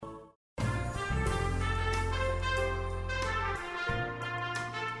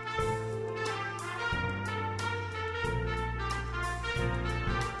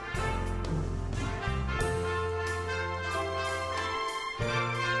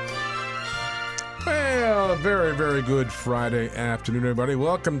Very, very good Friday afternoon, everybody.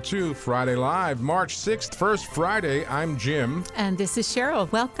 Welcome to Friday Live, March 6th, first Friday. I'm Jim. And this is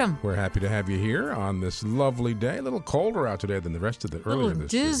Cheryl. Welcome. We're happy to have you here on this lovely day. A little colder out today than the rest of the earlier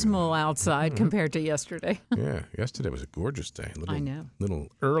this year. Dismal outside compared to yesterday. Yeah, yesterday was a gorgeous day. I know. Little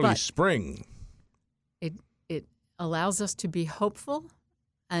early spring. It allows us to be hopeful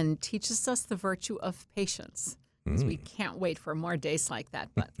and teaches us the virtue of patience. Because we can't wait for more days like that,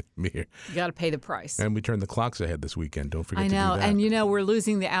 but you got to pay the price. And we turn the clocks ahead this weekend. Don't forget to do that. I know, and we're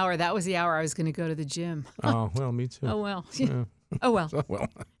losing the hour. That was the hour I was going to go to the gym. Oh, well, me too. Oh, well. Yeah. Oh, well.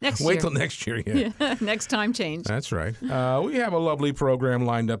 Next year. Wait till next year, yeah. Next time change. That's right. We have a lovely program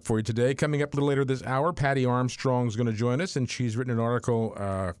lined up for you today. Coming up a little later this hour, Patty Armstrong's going to join us, and she's written an article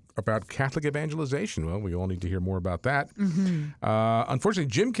about Catholic evangelization. Well, we all need to hear more about that. Mm-hmm. Unfortunately,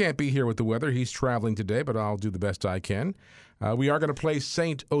 Jim can't be here with the weather. He's traveling today, but I'll do the best I can. We are going to play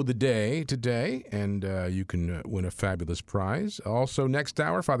Saint O' the Day today, and you can win a fabulous prize. Also, next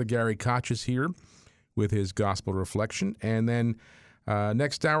hour, Father Gary Koch is here with his gospel reflection. And then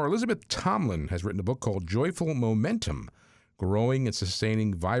next hour, Elizabeth Tomlin has written a book called Joyful Momentum, Growing and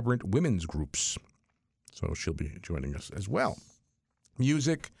Sustaining Vibrant Women's Groups. So she'll be joining us as well.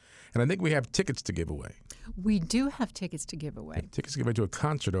 Music, and I think we have tickets to give away. We do have tickets to give away. Tickets to give away to a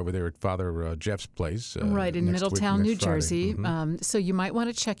concert over there at Father Jeff's place. Right, in Middletown, New Jersey. Mm-hmm. So you might want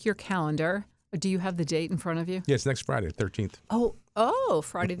to check your calendar. Do you have the date in front of you? Yes, next Friday, 13th. Oh,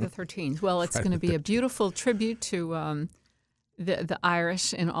 Friday the 13th. Well, it's going to be a beautiful tribute to the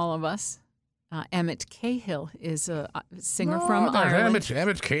Irish in all of us. Emmett Cahill is a singer from Ireland.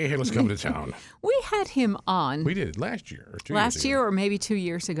 Emmett Cahill is coming to town. We had him on. We did last year or 2 years ago. Last year or maybe 2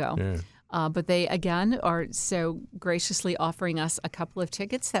 years ago. Yeah. But they, again, are so graciously offering us a couple of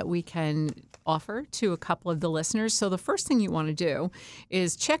tickets that we can offer to a couple of the listeners. So the first thing you want to do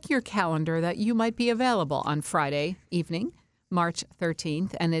is check your calendar that you might be available on Friday evening, March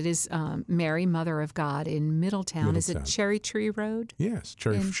 13th. And it is Mary, Mother of God in Middletown. Is it Cherry Tree Road? Yes,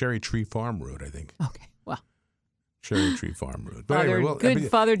 Cherry Tree Farm Road, I think. Okay, well. Cherry Tree Farm Road. But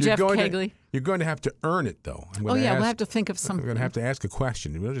Father Jeff Kegley. You're going to have to earn it, though. We'll have to think of something. I'm going to have to ask a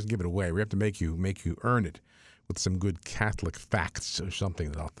question. We don't just give it away. We have to make you earn it with some good Catholic facts or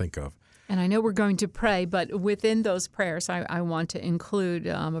something that I'll think of. And I know we're going to pray, but within those prayers, I want to include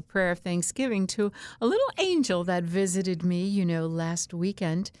a prayer of thanksgiving to a little angel that visited me, last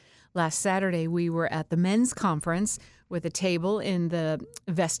weekend. Last Saturday, we were at the men's conference with a table in the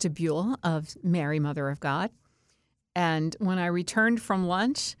vestibule of Mary, Mother of God. And when I returned from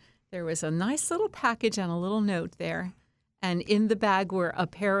lunch, there was a nice little package and a little note there. And in the bag were a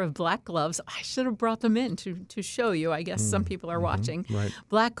pair of black gloves. I should have brought them in to show you. I guess some people are watching. Right.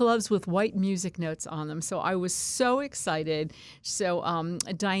 Black gloves with white music notes on them. So I was so excited. So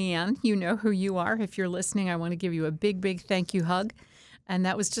Diane, you know who you are. If you're listening, I want to give you a big, big thank you hug. And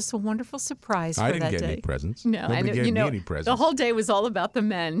that was just a wonderful surprise for that day. I didn't get any presents. No, Nobody gave me any presents. The whole day was all about the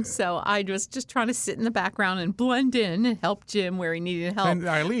men. So I was just trying to sit in the background and blend in and help Jim where he needed help. And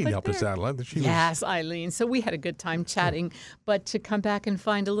Eileen helped us out. Yes, Eileen. So we had a good time chatting. But to come back and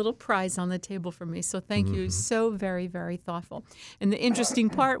find a little prize on the table for me. So thank you. So very, very thoughtful. And the interesting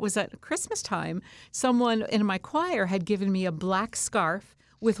part was at Christmas time, someone in my choir had given me a black scarf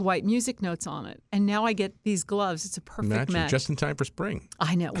with white music notes on it. And now I get these gloves. It's a perfect match. Just in time for spring.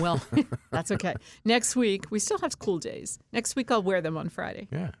 I know. Well, that's okay. Next week, we still have cool days. Next week, I'll wear them on Friday.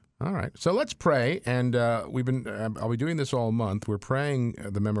 Yeah. All right. So let's pray. And I'll be doing this all month. We're praying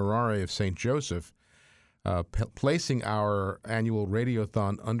the Memorare of St. Joseph, placing our annual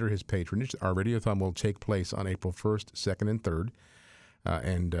radiothon under his patronage. Our radiothon will take place on April 1st, 2nd, and 3rd.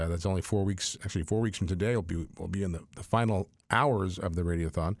 And that's only 4 weeks. Actually, 4 weeks from today, we'll be in the final hours of the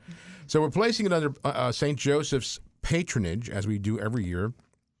radiothon. So we're placing it under St. Joseph's patronage, as we do every year.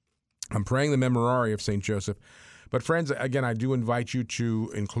 I'm praying the Memorare of St. Joseph. But friends, again, I do invite you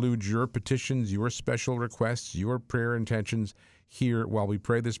to include your petitions, your special requests, your prayer intentions here while we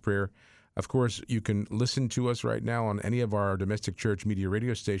pray this prayer. Of course, you can listen to us right now on any of our domestic church media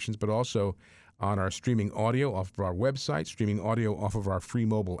radio stations, but also on our streaming audio off of our website, streaming audio off of our free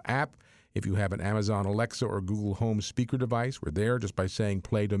mobile app. If you have an Amazon Alexa or Google Home speaker device, we're there just by saying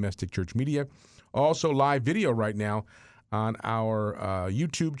play domestic church media. Also live video right now on our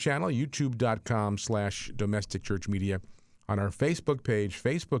YouTube channel, youtube.com/domestic church media, on our Facebook page,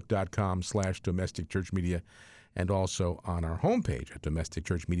 facebook.com/domestic church media, and also on our homepage at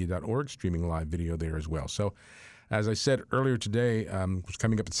domesticchurchmedia.org, streaming live video there as well. So as I said earlier today, was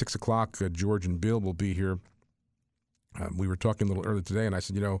coming up at 6 o'clock, George and Bill will be here. We were talking a little earlier today, and I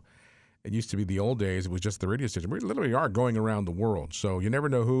said, It used to be the old days. It was just the radio station. We literally are going around the world. So you never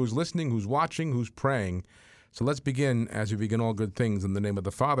know who's listening, who's watching, who's praying. So let's begin as we begin all good things in the name of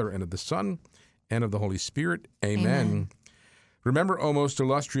the Father and of the Son and of the Holy Spirit. Amen. Remember, O most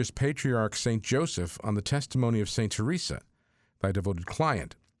illustrious patriarch Saint Joseph, on the testimony of Saint Teresa, thy devoted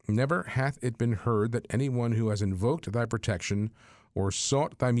client. Never hath it been heard that anyone who has invoked thy protection or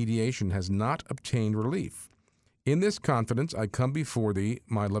sought thy mediation has not obtained relief. In this confidence I come before thee,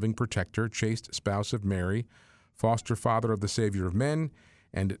 my loving protector, chaste spouse of Mary, foster father of the Savior of men,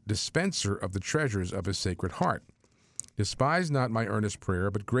 and dispenser of the treasures of his sacred heart. Despise not my earnest prayer,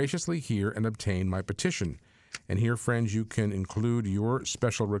 but graciously hear and obtain my petition. And here, friends, you can include your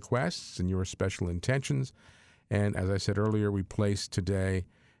special requests and your special intentions. And as I said earlier, we place today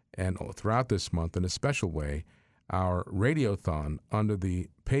and throughout this month in a special way our Radiothon under the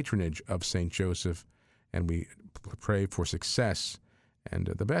patronage of St. Joseph, and we pray for success and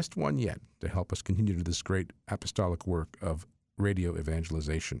the best one yet to help us continue to do this great apostolic work of radio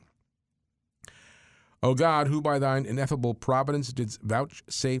evangelization. O God, who by thine ineffable providence didst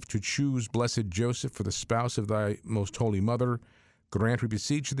vouchsafe to choose blessed Joseph for the spouse of thy most holy mother, grant, we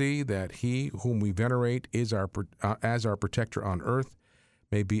beseech thee, that he whom we venerate is as our protector on earth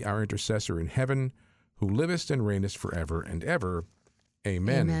may be our intercessor in heaven, who livest and reignest forever and ever.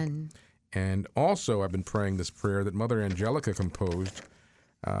 Amen. Amen. And also, I've been praying this prayer that Mother Angelica composed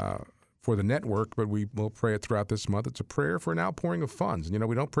for the network, but we will pray it throughout this month. It's a prayer for an outpouring of funds. And,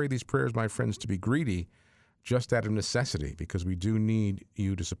 we don't pray these prayers, my friends, to be greedy, just out of necessity, because we do need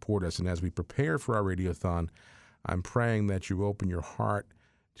you to support us. And as we prepare for our Radiothon, I'm praying that you open your heart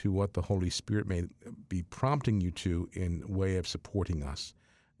to what the Holy Spirit may be prompting you to in way of supporting us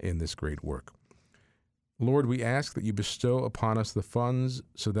in this great work. Lord, we ask that you bestow upon us the funds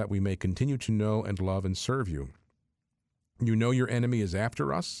so that we may continue to know and love and serve you. You know your enemy is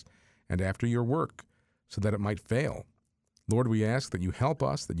after us and after your work, so that it might fail. Lord, we ask that you help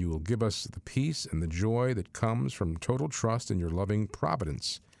us, that you will give us the peace and the joy that comes from total trust in your loving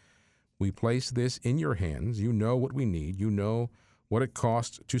providence. We place this in your hands. You know what we need. You know what it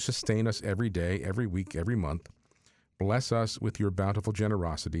costs to sustain us every day, every week, every month. Bless us with your bountiful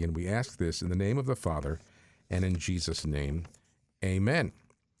generosity, and we ask this in the name of the Father and in Jesus' name. Amen.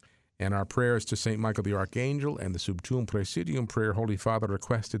 And our prayers to St. Michael the Archangel and the Sub Tuum Praesidium prayer, Holy Father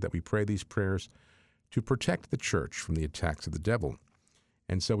requested that we pray these prayers to protect the Church from the attacks of the devil.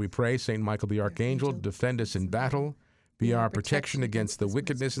 And so we pray, St. Michael the Archangel, defend us in battle, be our protection against the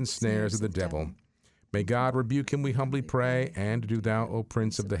wickedness and snares of the devil. May God rebuke him, we humbly pray, and do thou, O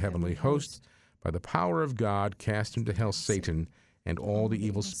Prince of the heavenly host, by the power of God, cast into hell Satan and all the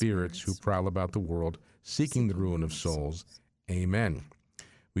evil spirits who prowl about the world, seeking the ruin of souls. Amen.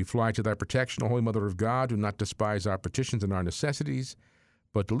 We fly to thy protection, O Holy Mother of God. Do not despise our petitions and our necessities,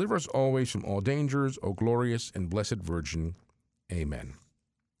 but deliver us always from all dangers, O glorious and blessed Virgin. Amen.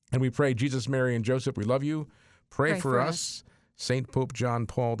 And we pray, Jesus, Mary, and Joseph, we love you. Pray for us. Saint Pope John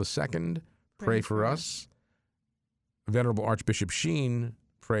Paul II, pray for us. Venerable Archbishop Sheen,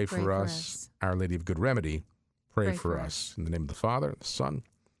 pray for us. Our Lady of Good Remedy, pray for us. In the name of the Father, the Son,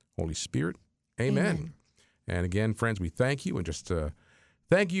 Holy Spirit. Amen. And again, friends, we thank you, and just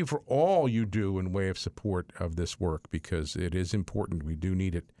thank you for all you do in way of support of this work, because it is important. We do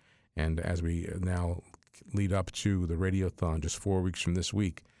need it. And as we now lead up to the Radiothon just 4 weeks from this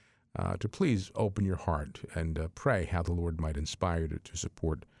week, to please open your heart and pray how the Lord might inspire you to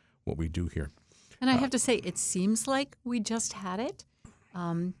support what we do here. And I have to say, it seems like we just had it,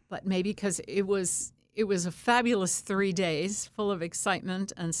 but maybe because it was a fabulous 3 days full of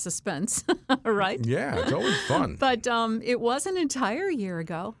excitement and suspense, right? Yeah, it's always fun. But it was an entire year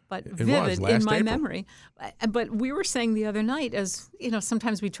ago, but It vivid was, in my April. memory. But we were saying the other night, as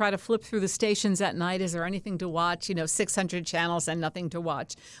sometimes we try to flip through the stations at night. Is there anything to watch? 600 channels and nothing to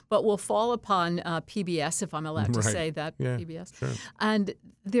watch. But we'll fall upon PBS, if I'm allowed to say that, Yeah, PBS. sure. And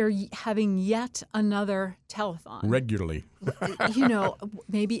they're having yet another telethon. Regularly.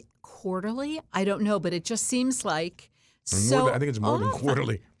 Maybe quarterly. I don't know, but it just seems like I think it's more than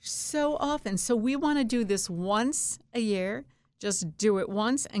quarterly. So often. So we want to do this once a year. Just do it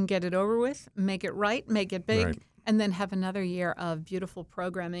once and get it over with. Make it right, make it big, Right. and then have another year of beautiful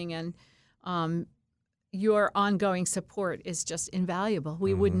programming. And your ongoing support is just invaluable.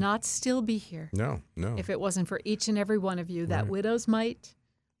 We would not still be here No. if it wasn't for each and every one of you. That widow's mite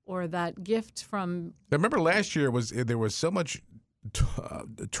or that gift from... I remember last year there was so much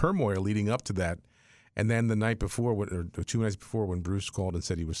turmoil leading up to that. And then the night before, or 2 nights before, when Bruce called and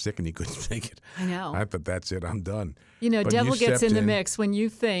said he was sick and he couldn't make it, I know. I thought, that's it, I'm done. But devil gets stepped in the mix when you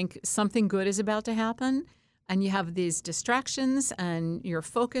think something good is about to happen, and you have these distractions and your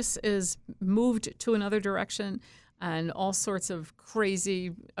focus is moved to another direction and all sorts of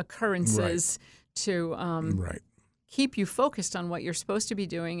crazy occurrences to keep you focused on what you're supposed to be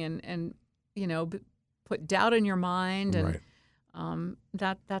doing and put doubt in your mind and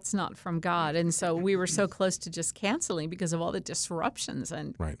that's not from God. And so we were so close to just canceling because of all the disruptions.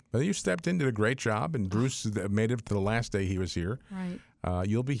 And But you stepped in, did a great job, and Bruce made it to the last day he was here.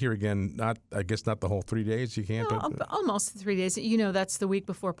 You'll be here again, not the whole 3 days. You can't. Almost 3 days. That's the week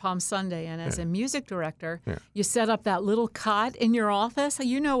before Palm Sunday. And as a music director, you set up that little cot in your office.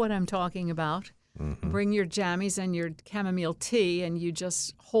 You know what I'm talking about. Mm-hmm. Bring your jammies and your chamomile tea, and you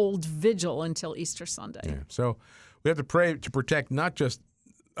just hold vigil until Easter Sunday. Yeah. So we have to pray to protect not just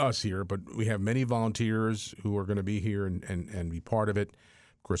us here, but we have many volunteers who are going to be here and be part of it.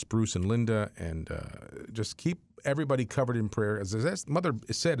 Of course, Bruce and Linda, and just keep everybody covered in prayer. As Mother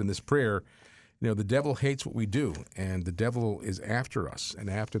said in this prayer, the devil hates what we do, and the devil is after us and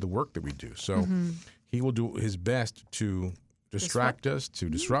after the work that we do. So he will do his best to distract us, to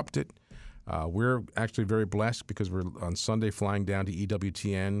disrupt it. We're actually very blessed because we're on Sunday flying down to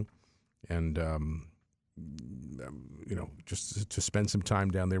EWTN and, just to spend some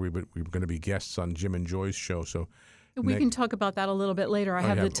time down there. We were going to be guests on Jim and Joy's show. So we can talk about that a little bit later. I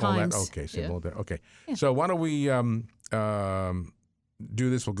have the times. Okay. So why don't we do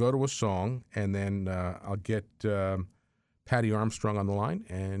this? We'll go to a song, and then I'll get Patty Armstrong on the line,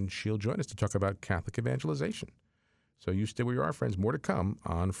 and she'll join us to talk about Catholic evangelization. So you stay where you are, friends. More to come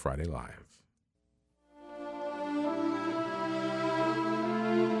on Friday Live.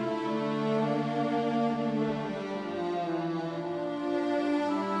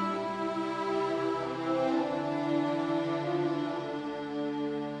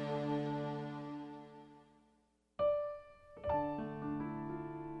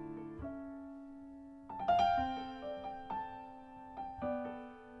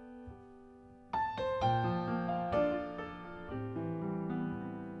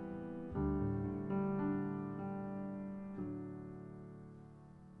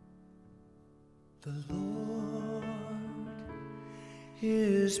 The Lord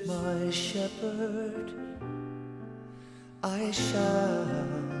is my shepherd, I shall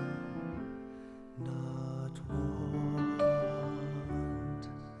not want.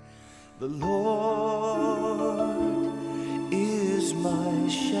 The Lord is my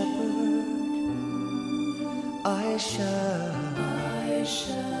shepherd, I shall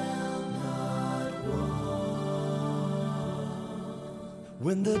not want.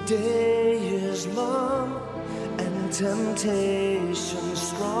 When the day is long and temptation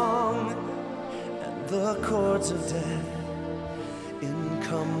strong, and the cords of death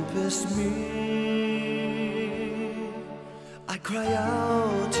encompass me, I cry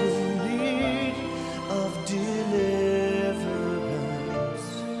out in need of deliverance.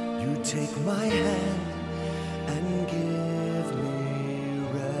 You take my hand and give me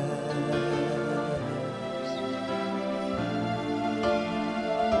rest.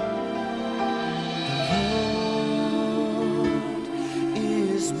 The Lord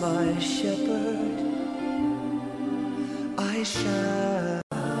is my shepherd, I shall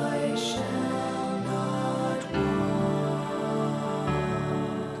not want.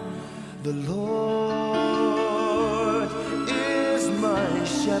 The Lord is my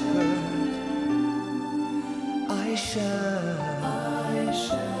shepherd, I shall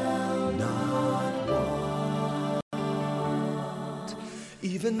not want.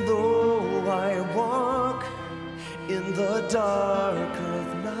 Even though I walk in the dark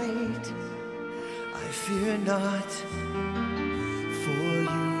of night, I fear not, for you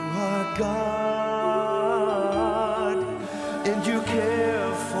are God, and you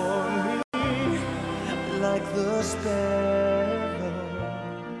care for me like the sparrow.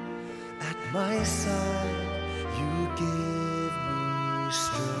 At my side, you give me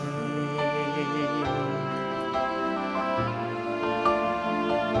strength.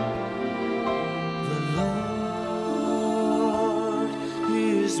 The Lord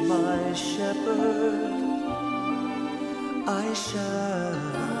is my shepherd, I shall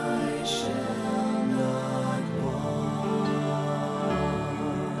not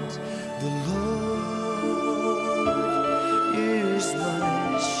want. The Lord is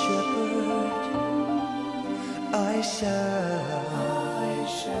my shepherd, I shall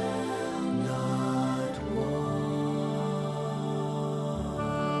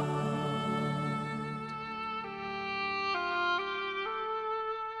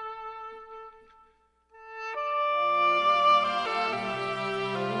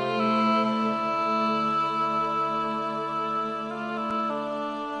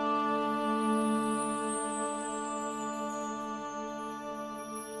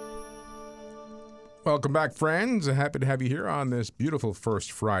Welcome back, friends. Happy to have you here on this beautiful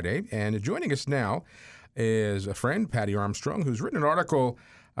first Friday. And joining us now is a friend, Patty Armstrong, who's written an article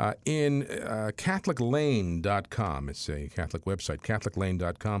in CatholicLane.com. It's a Catholic website,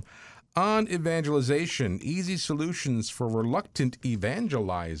 CatholicLane.com, on evangelization, easy solutions for reluctant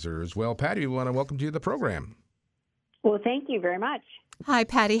evangelizers. Well, Patty, we want to welcome you to the program. Well, thank you very much. Hi,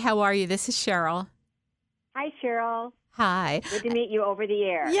 Patty. How are you? This is Cheryl. Hi, Cheryl. Hi. Good to meet you over the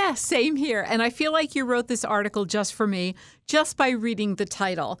air. Yeah, same here. And I feel like you wrote this article just for me, just by reading the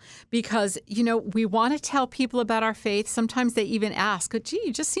title, because, we want to tell people about our faith. Sometimes they even ask, gee,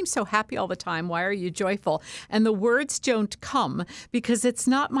 you just seem so happy all the time. Why are you joyful? And the words don't come because it's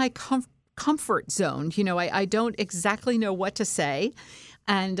not my comfort zone. I don't exactly know what to say.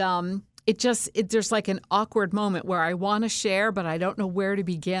 And there's like an awkward moment where I want to share, but I don't know where to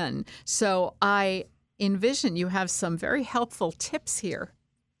begin. So I envision you have some very helpful tips here.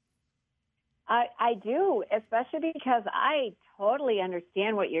 I do, especially because I totally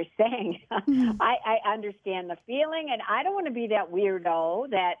understand what you're saying. I understand the feeling, and I don't want to be that weirdo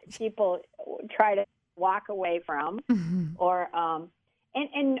that people try to walk away from, or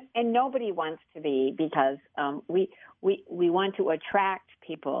and nobody wants to be, because we want to attract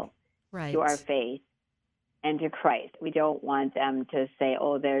people right. to our faith and to Christ. We don't want them to say,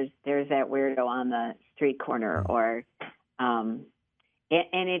 "Oh, there's that weirdo on the street corner," or, and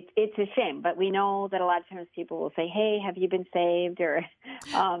it's a shame. But we know that a lot of times people will say, "Hey, have you been saved?" or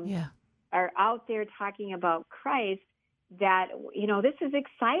are out there talking about Christ. That this is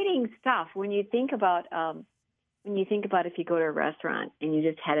exciting stuff when you think about if you go to a restaurant and you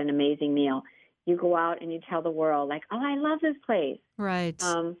just had an amazing meal, you go out and you tell the world, like, "Oh, I love this place." Right.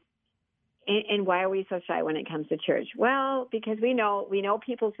 And why are we so shy when it comes to church? Well, because we know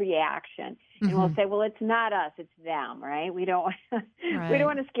people's reaction, and we'll say, "Well, it's not us, it's them," right? We don't we don't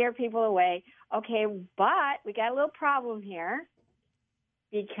want to scare people away. Okay, but we got a little problem here,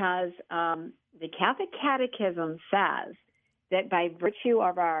 because the Catholic Catechism says that by virtue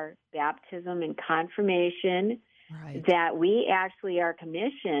of our baptism and confirmation, that we actually are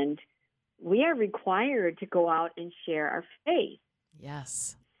commissioned, we are required to go out and share our faith.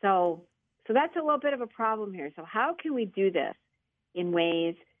 Yes. So that's a little bit of a problem here. So how can we do this in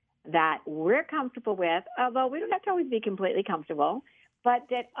ways that we're comfortable with, although we don't have to always be completely comfortable, but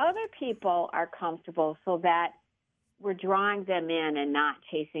that other people are comfortable, so that we're drawing them in and not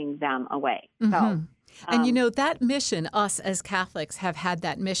chasing them away. So, and that mission, us as Catholics have had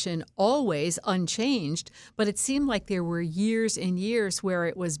that mission always unchanged, but it seemed like there were years and years where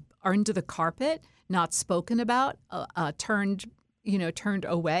it was under the carpet, not spoken about, turned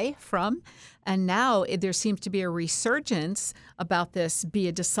away from. And now there seems to be a resurgence about this: be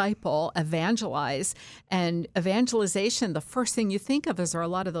a disciple, evangelize. And evangelization, the first thing you think of are a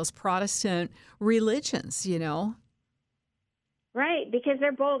lot of those Protestant religions, Right, because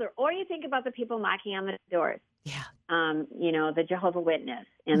they're bolder. Or you think about the people knocking on the doors. Yeah. The Jehovah Witness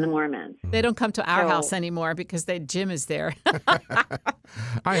and the Mormons. They don't come to our house anymore because Jim is there.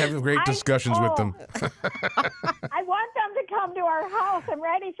 I have great discussions with them. I want them to come to our house. I'm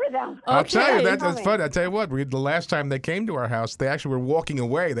ready for them. I'll tell you, that's fun. I'll tell you what, the last time they came to our house, they actually were walking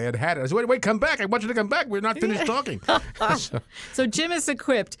away. They had it. I said, wait, come back. I want you to come back. We're not finished talking. So Jim is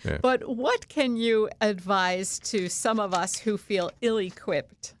equipped. Yeah. But what can you advise to some of us who feel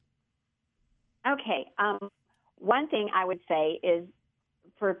ill-equipped? Okay. One thing I would say is,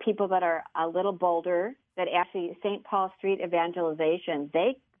 for people that are a little bolder, that actually St. Paul Street evangelization,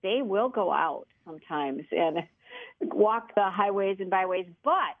 they will go out sometimes and walk the highways and byways,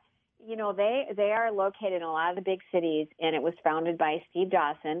 but they are located in a lot of the big cities, and it was founded by Steve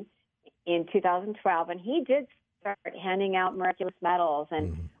Dawson in 2012, and he did start handing out miraculous medals,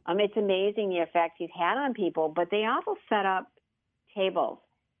 and it's amazing the effect he's had on people. But they also set up tables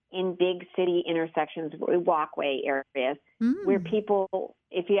in big city intersections, walkway areas, where people,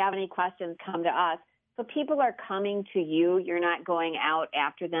 if you have any questions, come to us. So people are coming to you. You're not going out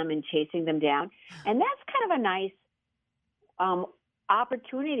after them and chasing them down. And that's kind of a nice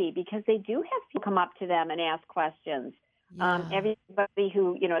opportunity, because they do have people come up to them and ask questions. Yeah. Everybody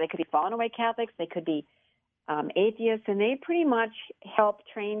who, they could be fallen away Catholics, they could be atheists, and they pretty much help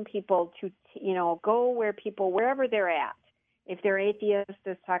train people to, go wherever they're at. If they're atheists,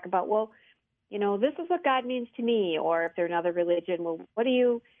 just talk about, this is what God means to me. Or if they're another religion, what do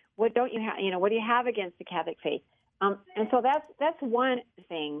you have against the Catholic faith? And so that's one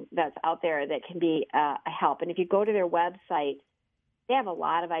thing that's out there that can be a help. And if you go to their website, they have a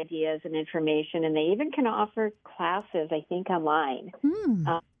lot of ideas and information, and they even can offer classes, I think, online.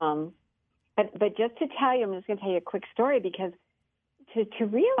 But just to tell you, I'm just going to tell you a quick story, because to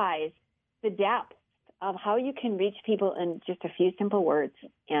realize the depth of how you can reach people in just a few simple words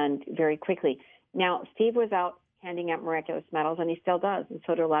and very quickly. Now, Steve was out handing out miraculous medals, and he still does, and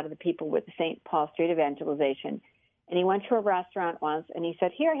so do a lot of the people with the St. Paul Street Evangelization. And he went to a restaurant once, and he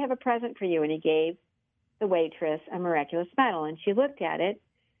said, "Here, I have a present for you." And he gave the waitress a miraculous medal, and she looked at it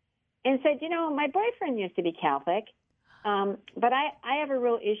and said, "My boyfriend used to be Catholic, but I have a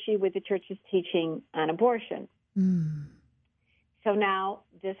real issue with the church's teaching on abortion." So now,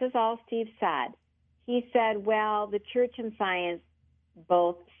 this is all Steve said. He said, well, the church and science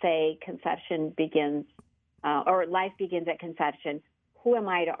both say conception begins, or life begins at conception. Who am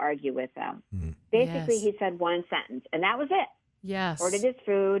I to argue with them? Basically, Yes. he said one sentence, and that was it. Yes. Ordered his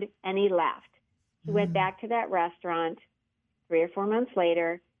food, and he left. He went back to that restaurant 3 or 4 months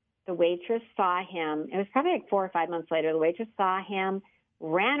later. The waitress saw him. It was probably like 4 or 5 months later. The waitress saw him,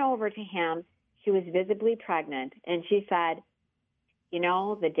 ran over to him. She was visibly pregnant, and she said,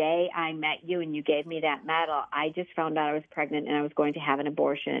 the day I met you and you gave me that medal, I just found out I was pregnant and I was going to have an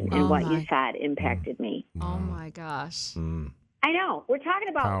abortion, and what you said impacted me. Oh, my gosh. I know. We're talking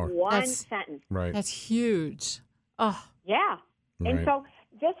about Power. one sentence. Right. That's huge. Oh, Yeah. And Right. so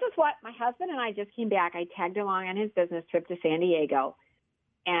this is what my husband and I just came back. I tagged along on his business trip to San Diego.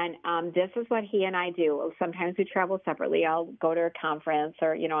 And this is what he and I do. Sometimes we travel separately. I'll go to a conference,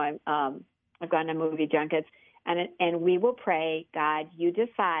 or, I've gone to movie junkets. And we will pray, God, you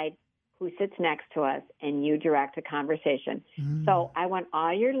decide who sits next to us, and you direct the conversation. So I want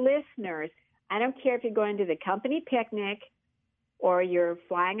all your listeners, I don't care if you're going to the company picnic, or you're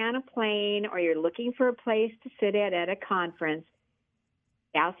flying on a plane, or you're looking for a place to sit at a conference,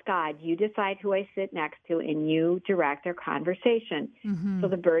 ask God, you decide who I sit next to, and you direct our conversation. So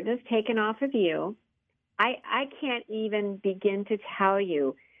the burden is taken off of you. I can't even begin to tell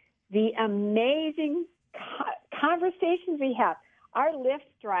you the amazing conversations we have. Our Lyft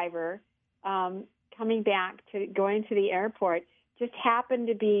driver coming back to going to the airport just happened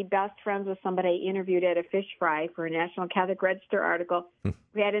to be best friends with somebody I interviewed at a fish fry for a National Catholic Register article.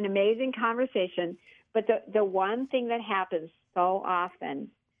 We had an amazing conversation. But the one thing that happens so often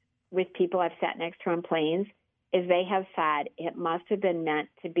with people I've sat next to on planes is they have said, it must have been meant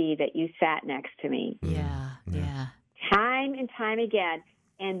to be that you sat next to me. yeah. Time and time again.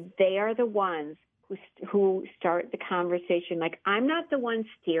 And they are the ones who start the conversation. Like, I'm not the one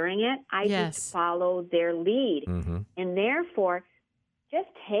steering it. I just follow their lead. And therefore, just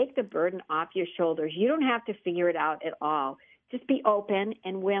take the burden off your shoulders. You don't have to figure it out at all. Just be open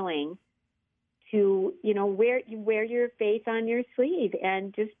and willing to, wear your faith on your sleeve,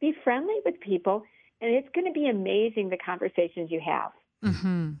 and just be friendly with people. And it's going to be amazing, the conversations you have.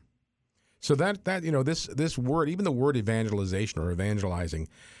 So that this word, even the word evangelization or evangelizing,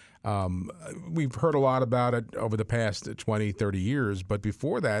 we've heard a lot about it over the past 20, 30 years, but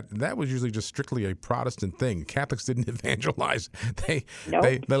before that was usually just strictly a Protestant thing. Catholics didn't evangelize. They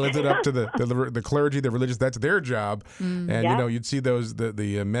lived it up to the clergy, the religious. That's their job. And you'd see those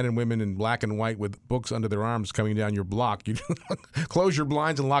the men and women in black and white with books under their arms coming down your block. You close your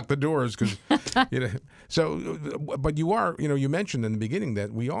blinds and lock the doors because So, but you are, you mentioned in the beginning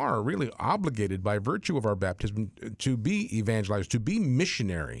that we are really obligated by virtue of our baptism to be evangelized, to be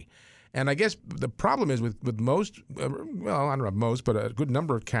missionary. And I guess the problem is with most, I don't know most, but a good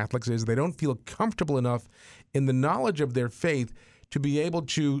number of Catholics is they don't feel comfortable enough in the knowledge of their faith to be able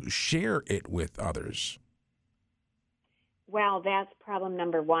to share it with others. Well, that's problem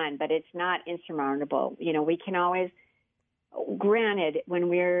number one, but it's not insurmountable. We can always, granted, when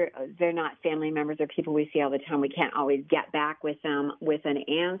they're not family members or people we see all the time, we can't always get back with them with an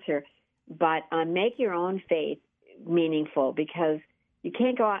answer, but make your own faith meaningful, because you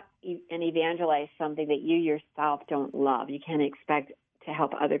can't go out and evangelize something that you yourself don't love. You can't expect to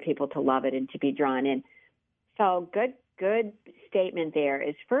help other people to love it and to be drawn in. So good statement there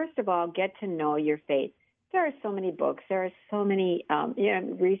is, first of all, get to know your faith. There are so many books. There are so many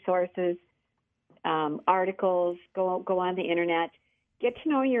resources, articles. Go on the internet. Get to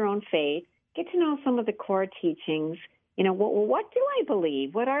know your own faith. Get to know some of the core teachings. What do I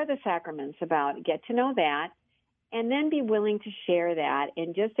believe? What are the sacraments about? Get to know that. And then be willing to share that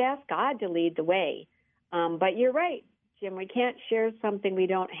and just ask God to lead the way. But you're right, Jim. We can't share something we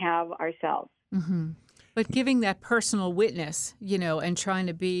don't have ourselves. Mm-hmm. But giving that personal witness, and trying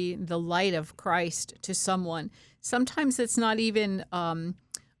to be the light of Christ to someone, sometimes it's not even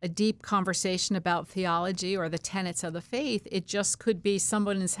a deep conversation about theology or the tenets of the faith. It just could be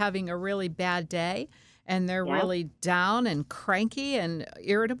someone is having a really bad day and they're really down and cranky and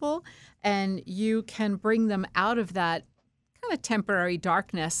irritable, and you can bring them out of that kind kind of temporary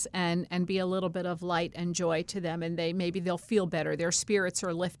darkness and be a little bit of light and joy to them, and they'll feel better. Their spirits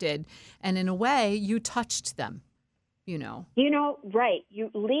are lifted, and in a way, you touched them. Right. You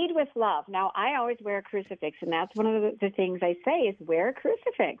lead with love. Now, I always wear a crucifix, and that's one of the things I say is wear a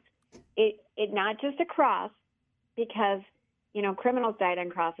crucifix. It not just a cross, because, criminals died on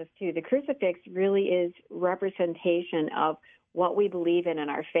crosses too. The crucifix really is representation of what we believe in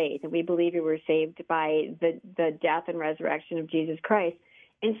our faith, and we believe we were saved by the death and resurrection of Jesus Christ.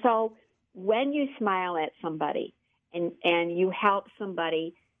 And so when you smile at somebody and you help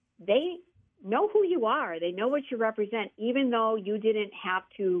somebody, they know who you are. They know what you represent, even though you didn't have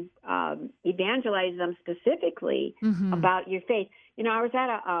to evangelize them specifically about your faith. I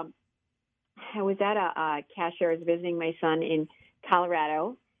was at a cashier. I was visiting my son in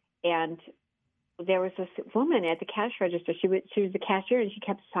Colorado, and there was this woman at the cash register. She was the cashier, and she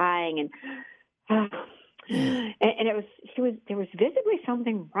kept sighing, and there was visibly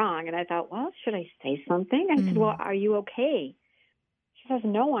something wrong. And I thought, well, should I say something? I said, well, are you okay? She says,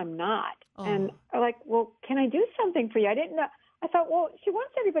 no, I'm not. Oh. And I'm like, well, can I do something for you? I didn't know. I thought, well, she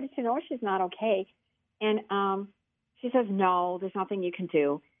wants everybody to know she's not okay. And she says, no, there's nothing you can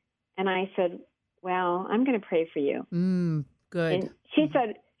do. And I said, well, I'm going to pray for you. Good. And she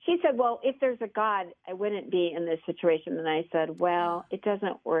said, well, if there's a God, I wouldn't be in this situation. And I said, well, it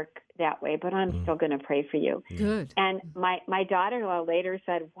doesn't work that way, but I'm still going to pray for you. Good. And my daughter-in-law later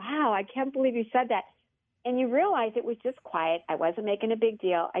said, wow, I can't believe you said that. And you realize it was just quiet. I wasn't making a big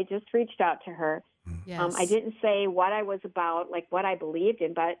deal. I just reached out to her. Yes. I didn't say what I was about, like what I believed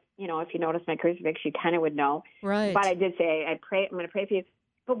in, but, if you notice my crucifix, you kind of would know. Right. But I did say, I'm going to pray for you.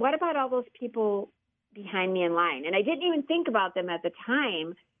 But what about all those people behind me in line? And I didn't even think about them at the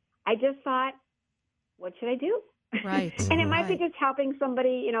time. I just thought, what should I do? Right. And it might be just helping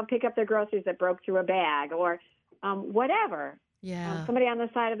somebody, pick up their groceries that broke through a bag or whatever. Yeah. Somebody on the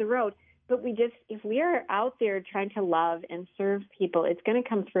side of the road. But if we are out there trying to love and serve people, it's going to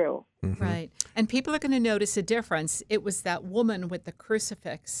come through. Right. And people are going to notice a difference. It was that woman with the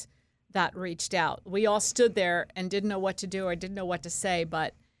crucifix that reached out. We all stood there and didn't know what to do or didn't know what to say,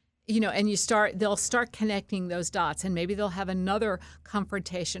 but and they'll start connecting those dots, and maybe they'll have another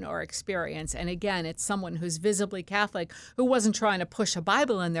confrontation or experience. And again, it's someone who's visibly Catholic, who wasn't trying to push a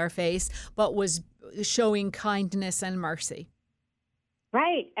Bible in their face, but was showing kindness and mercy.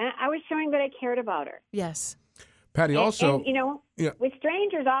 Right. And I was showing that I cared about her. Yes. Patty, also, with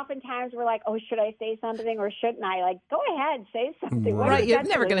strangers, oftentimes we're like, oh, should I say something or shouldn't I? Like, go ahead, say something. Right. You're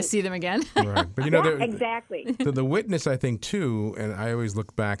never going to see them again. Right. But, exactly. The witness, I think, too, and I always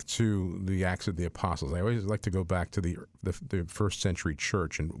look back to the Acts of the Apostles. I always like to go back to the first century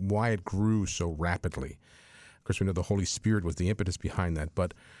church and why it grew so rapidly. Of course, we know the Holy Spirit was the impetus behind that.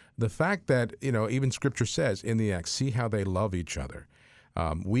 But the fact that, even Scripture says in the Acts, see how they love each other.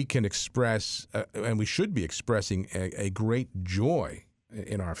 We can express, and we should be expressing a great joy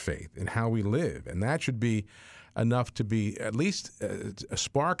in our faith, in how we live. And that should be enough to be at least a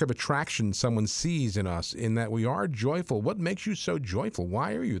spark of attraction someone sees in us, in that we are joyful. What makes you so joyful?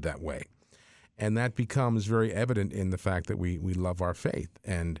 Why are you that way? And that becomes very evident in the fact that we love our faith.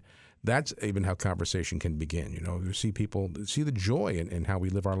 And that's even how conversation can begin. You see people, see the joy in how we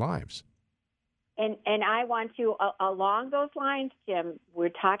live our lives. And I want to, along those lines, Jim, we're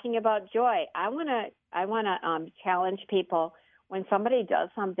talking about joy. I want to challenge people when somebody does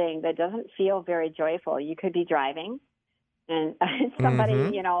something that doesn't feel very joyful. You could be driving, and somebody,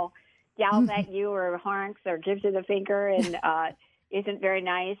 yells at you or honks or gives you the finger and isn't very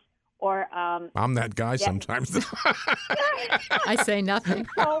nice. Or I'm that guy sometimes. I say nothing.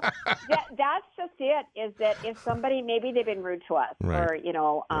 So that's just it. Is that if somebody, maybe they've been rude to us, right.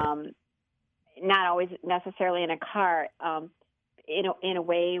 or not always necessarily in a car, in a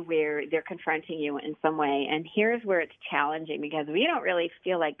way where they're confronting you in some way. And here's where it's challenging, because we don't really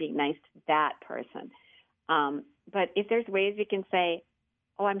feel like being nice to that person. But if there's ways we can say,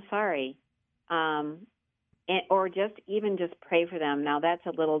 oh, I'm sorry, or just pray for them. Now, that's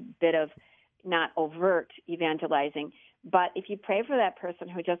a little bit of not overt evangelizing. But if you pray for that person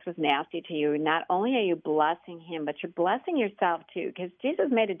who just was nasty to you, not only are you blessing him, but you're blessing yourself too, because Jesus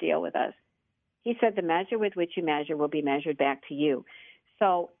made a deal with us. He said the measure with which you measure will be measured back to you.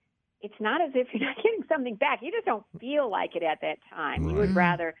 So it's not as if you're not getting something back. You just don't feel like it at that time. Right. You would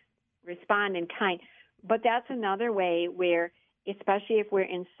rather respond in kind. But that's another way where, especially if we're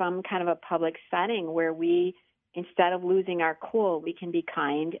in some kind of a public setting where we, instead of losing our cool, we can be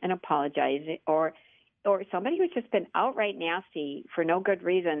kind and apologize, or somebody who's just been outright nasty for no good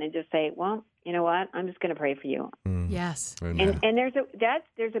reason, and just say, well, you know what, I'm just going to pray for you. Yes. And there's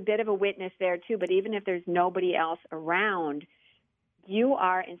a bit of a witness there too, but even if there's nobody else around, you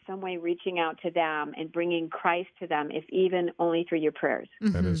are in some way reaching out to them and bringing Christ to them, if even only through your prayers.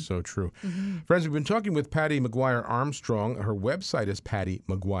 That is so true. Friends, we've been talking with Patty McGuire Armstrong. Her website is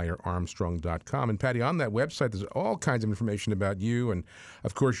pattymcguirearmstrong.com. And Patty, on that website, there's all kinds of information about you and,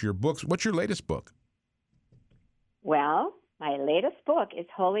 of course, your books. What's your latest book? Well, my latest book is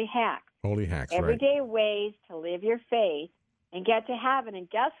Holy Hacks. Holy Hacks, right. Everyday ways to live your faith and get to heaven. And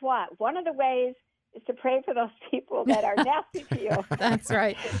guess what? One of the ways is to pray for those people that are nasty to you. That's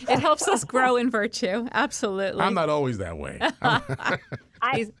right. It helps us grow in virtue. Absolutely. I'm not always that way. I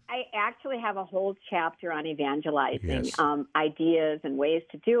actually have a whole chapter on evangelizing, Yes. Ideas and ways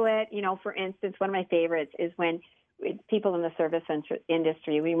to do it. You know, for instance, one of my favorites is when people in the service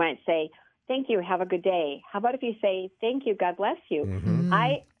industry, we might say, thank you, have a good day. How about if you say, thank you, God bless you? Mm-hmm.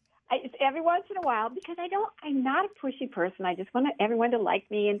 I every once in a while, because I'm not a pushy person. I just want everyone to like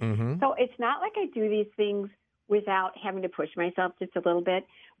me. And Mm-hmm. so it's not like I do these things without having to push myself just a little bit,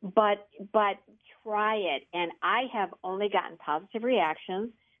 but try it. And I have only gotten positive reactions.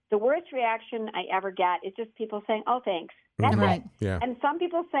 The worst reaction I ever get is just people saying, oh, thanks. That's Mhm. Right. it. Yeah. And some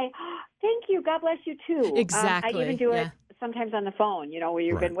people say, oh, thank you, God bless you too. Exactly, I even do yeah. it sometimes on the phone, where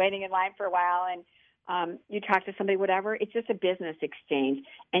you've been waiting in line for a while and you talk to somebody, whatever. It's just a business exchange.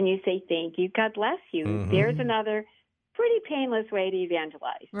 And you say, thank you, God bless you. Mhm. There's another pretty painless way to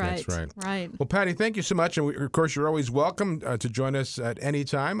evangelize. Right. That's right. Right. Well, Patty, thank you so much. And of course, you're always welcome to join us at any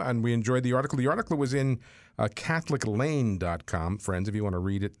time. And we enjoyed the article. The article was in CatholicLane.com, friends, if you want to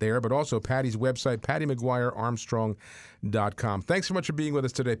read it there. But also Patty's website, PattyMcGuireArmstrong.com. Thanks so much for being with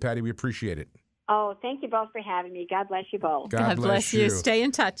us today, Patty. We appreciate it. Oh, thank you both for having me. God bless you both. God bless you. Stay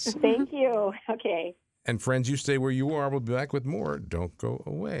in touch. Thank you. Okay. And friends, you stay where you are. We'll be back with more. Don't go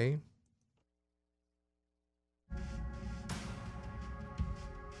away.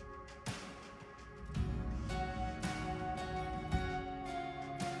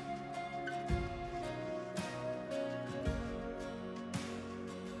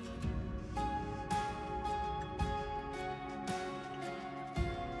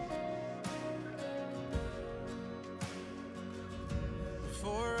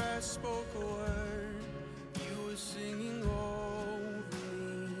 Before I spoke a word, you were singing over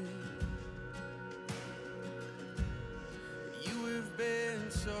me. You have been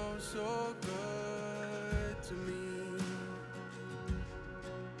so good to me.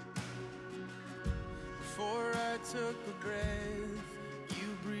 Before I took a breath, you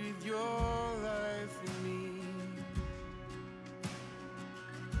breathed your life in me.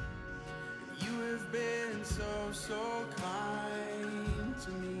 You have been so kind to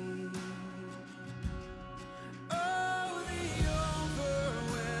me. Oh, the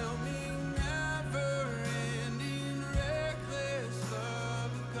overwhelming, never-ending, reckless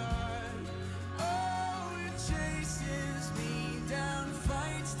love of God. Oh, it chases me down,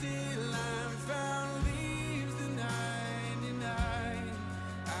 fights till I'm found, leaves the 99.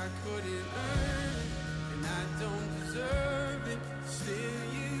 I couldn't earn it, and I don't deserve it. Still,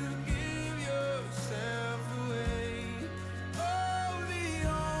 you give yourself away. Oh, the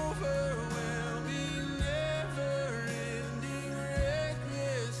overwhelming, never-ending,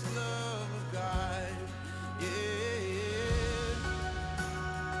 reckless love of God. Yeah.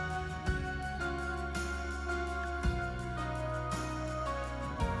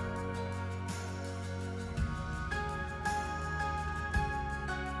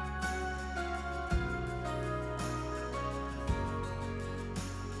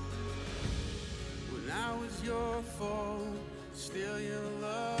 When I was your foe, still your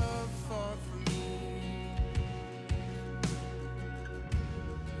love fought for me.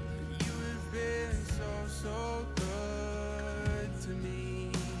 You have been so good to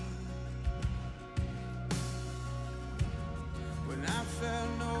me. When I felt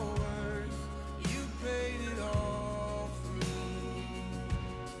no worth, you paid it all for me.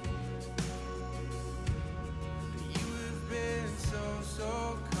 You have been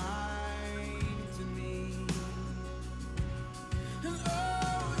so kind to me. And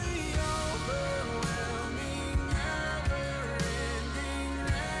oh, the overwhelming, never-ending,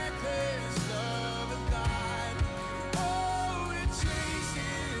 reckless love of God. Oh, it chases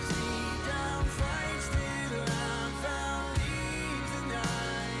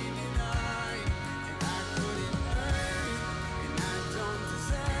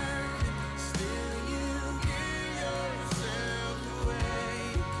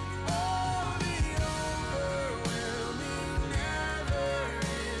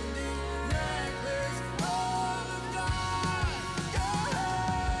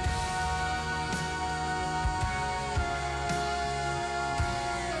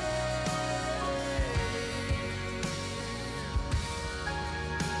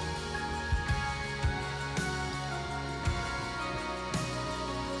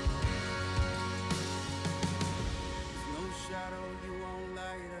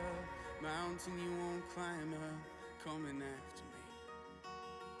mountain you won't climb up, coming after me.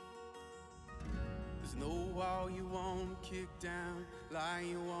 There's no wall you won't kick down, lie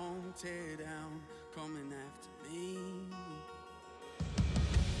you won't tear down, coming after me.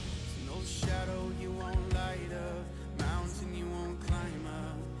 There's no shadow you won't light up, mountain you won't climb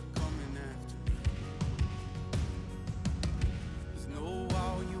up, coming after me. There's no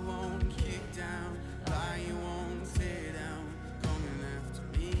wall you won't kick down, lie you won't tear down, coming after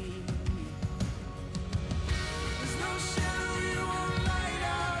me. There's no shadow you won't light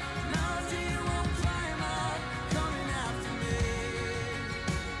up, mountain you won't climb up, coming after me.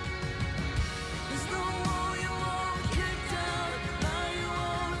 There's no wall you won't kick down, lie you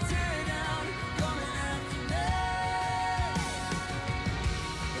won't tear down, coming after me.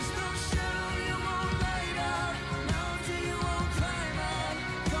 There's no shadow you won't light up, mountain you won't climb up,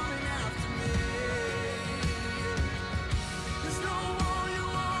 coming after me. There's no wall you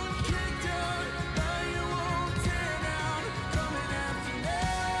won't kick down, lie you won't tear down, coming after me.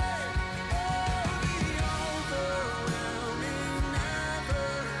 Oh, the overwhelming,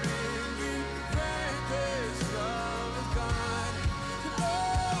 never-ending, reckless love of God.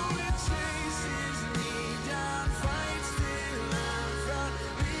 Oh, it chases me down, fights till I'm found,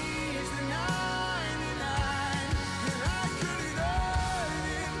 leaves the 99, and I couldn't earn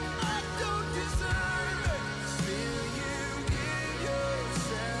it, I don't deserve it, still you give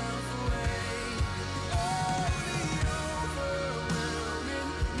yourself away. Oh, the overwhelming,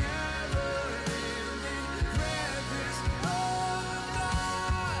 never-ending, reckless love of God.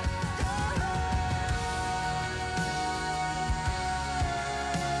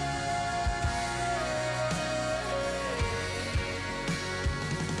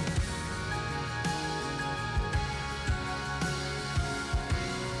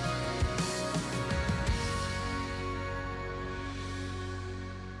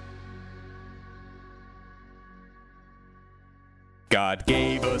 God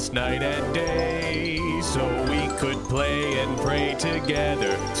gave us night and day so we could play and pray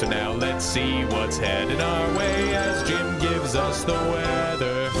together. So now let's see what's headed our way as Jim gives us the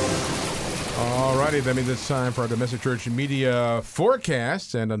weather. All righty, that means it's time for our Domestic Church Media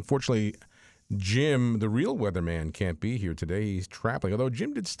forecast. And unfortunately, Jim, the real weatherman, can't be here today. He's traveling. Although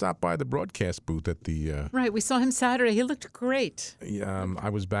Jim did stop by the broadcast booth at the... Right, we saw him Saturday. He looked great. I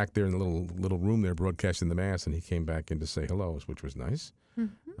was back there in the little room there broadcasting the Mass, and he came back in to say hello, which was nice.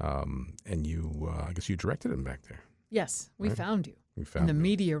 Mm-hmm. And you, I guess you directed him back there. Yes, we found you. We found in the you.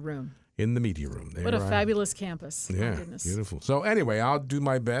 media room. In the media room. There What a fabulous campus. Yeah, My goodness. beautiful. So anyway, I'll do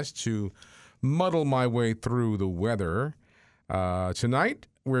my best to muddle my way through the weather. Tonight,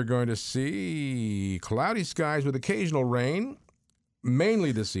 we're going to see cloudy skies with occasional rain,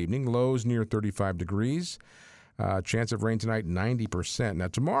 mainly this evening, lows near 35 degrees. Chance of rain tonight, 90%. Now,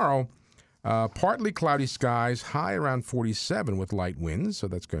 tomorrow, partly cloudy skies, high around 47 with light winds, so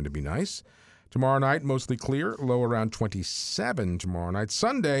that's going to be nice. Tomorrow night, mostly clear, low around 27 tomorrow night.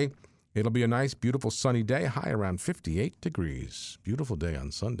 Sunday, it'll be a nice, beautiful sunny day, high around 58 degrees. Beautiful day on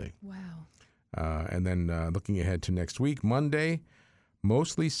Sunday. Wow. And then looking ahead to next week, Monday,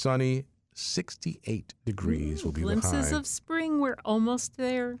 mostly sunny, 68 degrees will be the high. Glimpses of spring. We're almost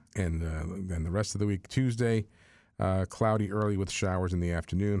there. And then the rest of the week, Tuesday, cloudy early with showers in the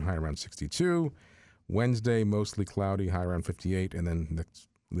afternoon, high around 62. Wednesday, mostly cloudy, high around 58. And then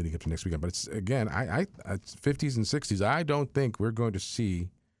leading up to next weekend. But it's, again, it's 50s and 60s. I don't think we're going to see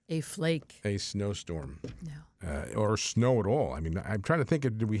a flake, a snowstorm. No. Or snow at all. I mean, I'm trying to think,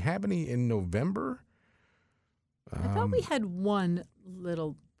 did we have any in November? I thought we had one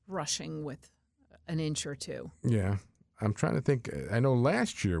little brushing with an inch or two. Yeah. I'm trying to think. I know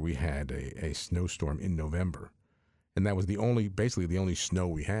last year we had a snowstorm in November, and that was basically the only snow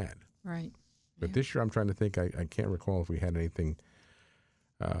we had. Right. But this year I'm trying to think. I can't recall if we had anything.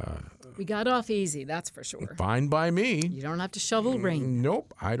 We got off easy, that's for sure. Fine by me. You don't have to shovel rain.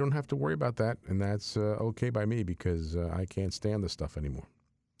 Nope, I don't have to worry about that, and that's okay by me because I can't stand this stuff anymore.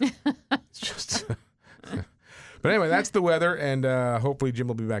 It's just. But anyway, that's the weather, and hopefully Jim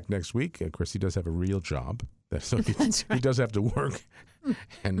will be back next week. Of course, he does have a real job, so That's right. he does have to work,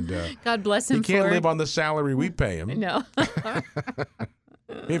 and God bless him. he can't for live it. on the salary we pay him. No.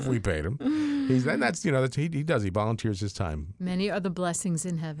 If we paid him, he does. He volunteers his time. Many are the blessings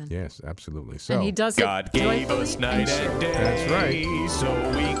in heaven. Yes, absolutely. So And he does God it gave joyfully us night and day. That's right. So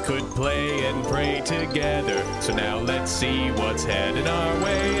we could play and pray together. So now let's see what's headed our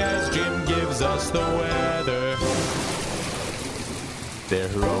way as Jim gives us the weather. They're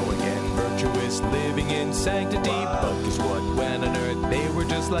heroic and virtuous, living in sanctity. But guess what? When on earth they were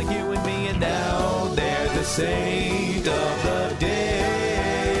just like you and me, and now they're the saint of the day.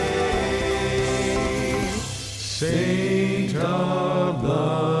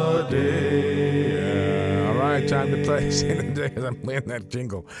 right, time to play Saint of the Day. As I'm playing that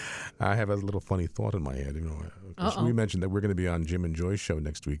jingle, I have a little funny thought in my head. We mentioned that we're going to be on Jim and Joy's show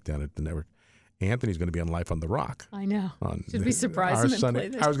next week down at the network. Anthony's going to be on Life on the Rock. I know. Should we surprise him and Sunday. play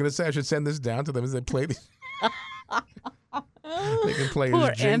this? I was going to say I should send this down to them as they play these. They can play Poor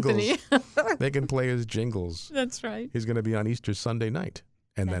his jingles. Anthony. They can play his jingles. That's right. He's going to be on Easter Sunday night.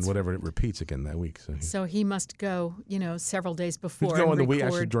 And That's then whatever it repeats again that week. So he must go, several days before. He's going and the week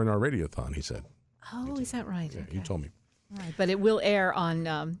record. actually during our radiothon, he said. Oh, is that right? Yeah, Okay. you told me. Right, but it will air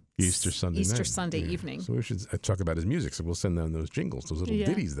on Easter Sunday night. Easter Sunday Yeah. evening. So we should talk about his music. So we'll send them those jingles, those little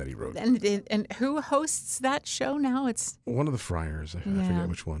ditties that he wrote. And who hosts that show now? It's One of the Friars. I Yeah. forget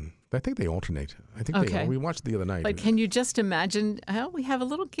which one. I think they alternate. I think Okay. we watched the other night. But can you just imagine? Oh, we have a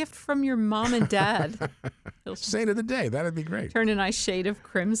little gift from your mom and dad. He'll Saint of the Day. That'd be great. turn a nice shade of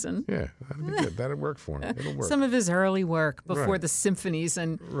crimson. Yeah, that'd be good. That'd work for him. It'll work. Some of his early work before Right. the symphonies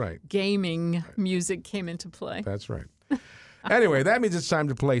and Right. gaming music came into play. That's right. Anyway, that means it's time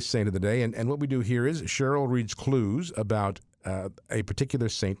to play Saint of the Day. And what we do here is Cheryl reads clues about a particular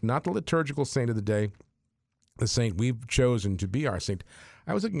saint, not the liturgical saint of the day, the saint we've chosen to be our saint.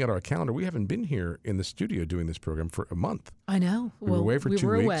 I was looking at our calendar. We haven't been here in the studio doing this program for a month. I know. We were away for 2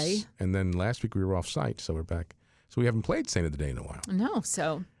 were weeks. away. And then last week we were off site, so we're back. So we haven't played Saint of the Day in a while. No,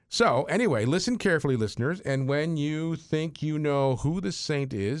 so So anyway, listen carefully, listeners. And when you think you know who the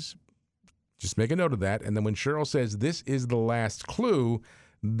saint is, just make a note of that. And then when Cheryl says this is the last clue,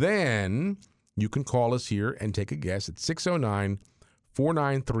 then you can call us here and take a guess at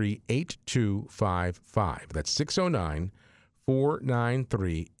 609-493-8255. That's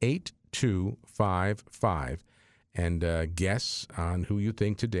 609-493-8255. And guess on who you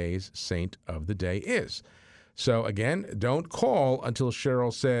think today's saint of the day is. So again, don't call until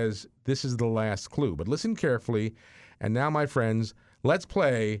Cheryl says this is the last clue. But listen carefully. And now, my friends, let's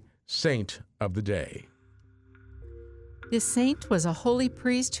play Saint of the Day. this saint was a holy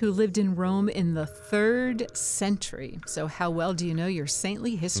priest who lived in Rome in the 3rd century. So how well do you know your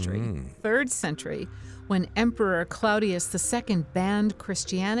saintly history? 3rd century, when Emperor Claudius II banned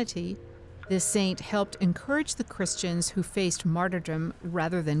Christianity, this saint helped encourage the Christians who faced martyrdom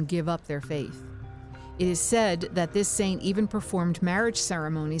rather than give up their faith. It is said that this saint even performed marriage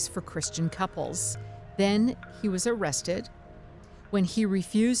ceremonies for Christian couples. Then he was arrested. When he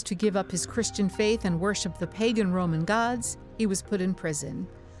refused to give up his Christian faith and worship the pagan Roman gods, he was put in prison.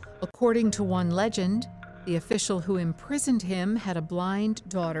 According to one legend, the official who imprisoned him had a blind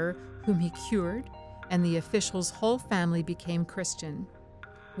daughter whom he cured, and the official's whole family became Christian.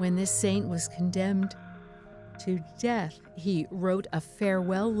 When this saint was condemned to death, he wrote a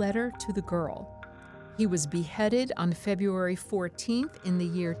farewell letter to the girl. He was beheaded on February 14th in the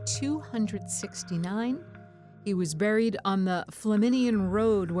year 269. He was buried on the Flaminian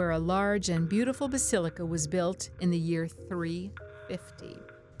Road, where a large and beautiful basilica was built in the year 350.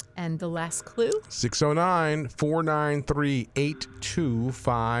 And the last clue?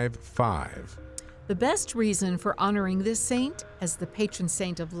 609-493-8255. The best reason for honoring this saint as the patron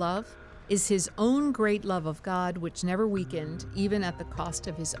saint of love is his own great love of God, which never weakened, even at the cost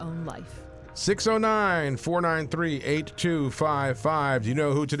of his own life. 609-493-8255. Do you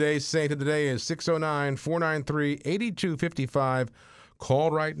know who today's saint of the day is? 609-493-8255.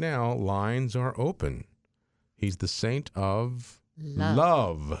 Call right now. Lines are open. He's the saint of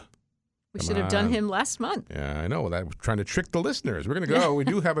love. We Come should have done on. him last month. Yeah, I know. That was trying to trick the listeners. We're going to go. We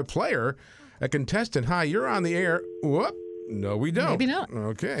do have a player, a contestant. Hi, you're on the air. Whoop. No, we don't. Maybe not.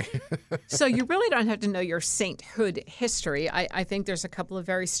 Okay. So you really don't have to know your sainthood history. I think there's a couple of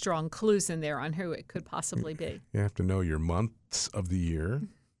very strong clues in there on who it could possibly be. You have to know your months of the year,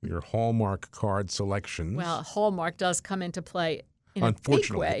 your Hallmark card selections. Well, Hallmark does come into play in a big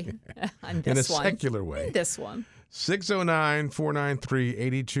Unfortunately. way on in a this one. secular way. This one.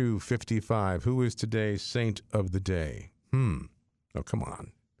 609-493-8255. Who is today's saint of the day? Oh, come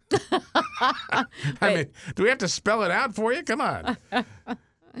on. I mean, do we have to spell it out for you? Come on.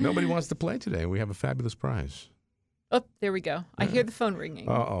 Nobody wants to play today. We have a fabulous prize. Oh, there we go. I hear the phone ringing.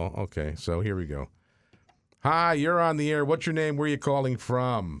 Uh-oh. Okay, so here we go. Hi, you're on the air. What's your name? Where are you calling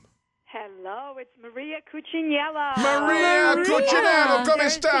from? Hello, it's Maria Cuciniello. Maria Cuccinello, come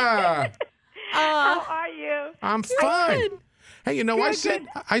sta? How are you? I'm fine. good. Hey, you know, Good, I said, good.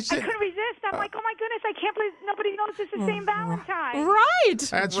 I I said, couldn't resist. I'm like, oh my goodness, I can't believe nobody knows it's the same Valentine. Right.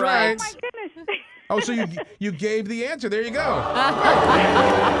 That's Oh right. my goodness. Oh, so you gave the answer. There you go.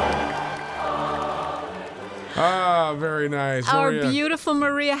 Ah, very nice. Our Maria. beautiful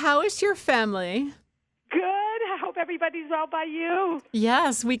Maria, how is your family? Good. I hope everybody's well by you.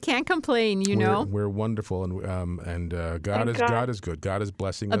 Yes, we can't complain, you know. We're wonderful, and God is God. God is good. God is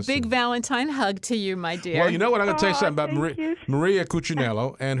blessing A us. big Valentine hug to you, my dear. Well, you know what? I'm going to tell you Aw, something about thank you. Maria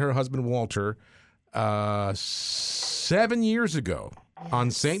Cuccinello and her husband Walter. 7 years ago,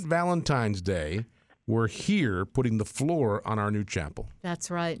 on St. Valentine's Day, we're here putting the floor on our new chapel. That's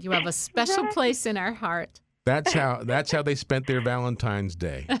right. You have a special place in our heart. That's how they spent their Valentine's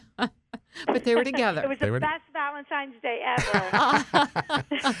Day. But they were It together. was They the were- best Valentine's Day ever.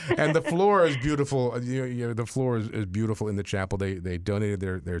 And the floor is beautiful. The floor is beautiful in the chapel. They donated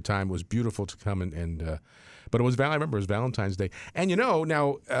their time. It was beautiful to come but it was I remember it was Valentine's Day. And you know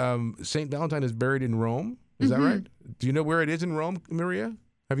now Saint Valentine is buried in Rome. Is that right? Do you know where it is in Rome, Maria?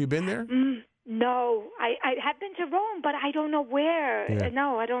 Have you been there? No, I have been to Rome, but I don't know where. Yeah.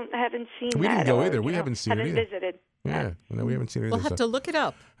 No, I haven't seen We that. didn't go or, either. We you know, haven't seen it haven't either. visited. Yeah, no, we haven't seen it either. We'll have so to look it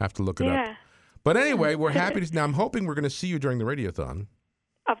up. have to look it up. Yeah, But anyway, we're happy to. Now I'm hoping we're going to see you during the radiothon.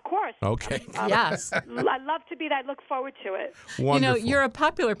 of course. Okay. Yes. I love to be there. I look forward to it. Wonderful. You know, you're a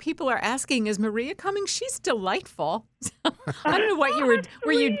popular. People are asking, "Is Maria coming?" She's delightful. I don't know what you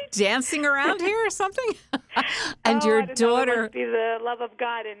were you dancing around here or something? And Oh, your I don't know. There daughter, must be the love of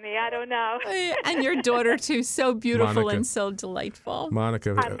God in me. I don't know. and your daughter too, so beautiful Monica. and so delightful. Monica.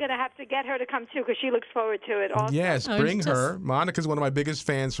 I'm going to have to get her to come too because she looks forward to it also. Yes, Oh, bring just- her. Monica's one of my biggest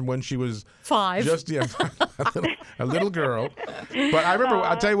fans from when she was 5. just a little girl. But I remember.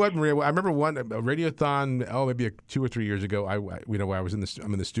 I'll tell you what, Maria. I remember a radiothon. Maybe 2 or 3 years ago. I'm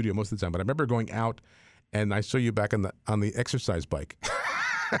in the studio most of the time. But I remember going out, and I saw you back on the exercise bike.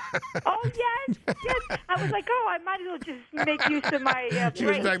 Oh, yes. I was like, I might as well just make use of my She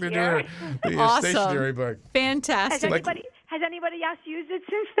was break back there here. doing the Awesome. stationary bike. Fantastic. Has anybody else used it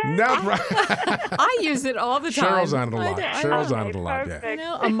since then? No, I use it all the time. Cheryl's on it a lot. I Cheryl's know. on it a lot. Yeah. You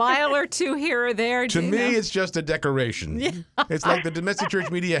know, a mile or two here or there. To you me, know. it's just a decoration. It's like the Domestic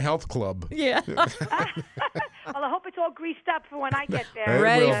Church Media Health Club. Yeah. Well, I hope it's all greased up for when I get It there.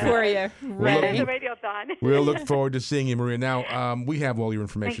 Ready will be. for you. The Ready. radiothon. We'll look forward to seeing you, Maria. Now, we have all your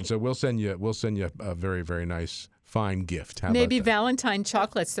information, so we'll send you a very, very nice, fine gift. How Maybe about that? Valentine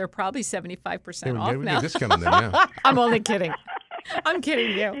chocolates. They're probably 75% There we off go. We now. get a discount on them, yeah. I'm only kidding. I'm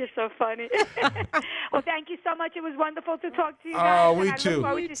kidding you. You're so funny. Well, thank you so much. It was wonderful to talk to you Oh, guys. we and I too. look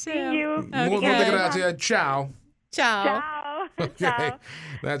forward Me to seeing too. you. Muchas Okay. gracias. Ciao. Ciao. Ciao. Okay. Ciao.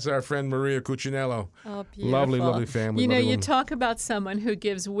 That's our friend Maria Cuccinello. Oh, Lovely, beautiful. lovely family. You know, lovely you woman. talk about someone who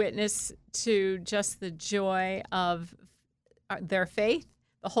gives witness to just the joy of their faith,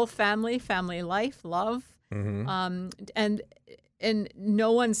 the whole family life, love, and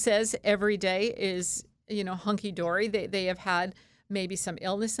no one says every day is hunky dory. They have had maybe some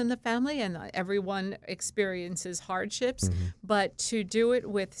illness in the family, and everyone experiences hardships, but to do it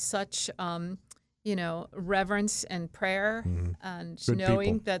with such reverence and prayer and Good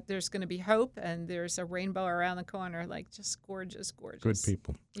knowing people. that there's going to be hope and there's a rainbow around the corner, like just gorgeous, gorgeous. Good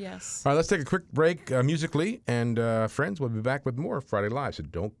people. Yes. All right, let's take a quick break musically. And friends, we'll be back with more Friday Live, so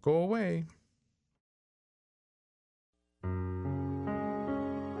don't go away.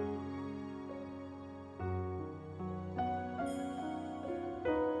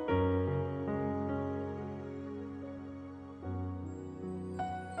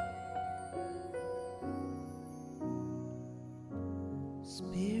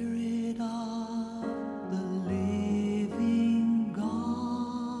 Spirit of the living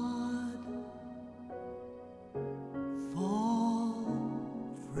God, fall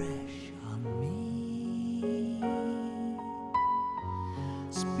fresh on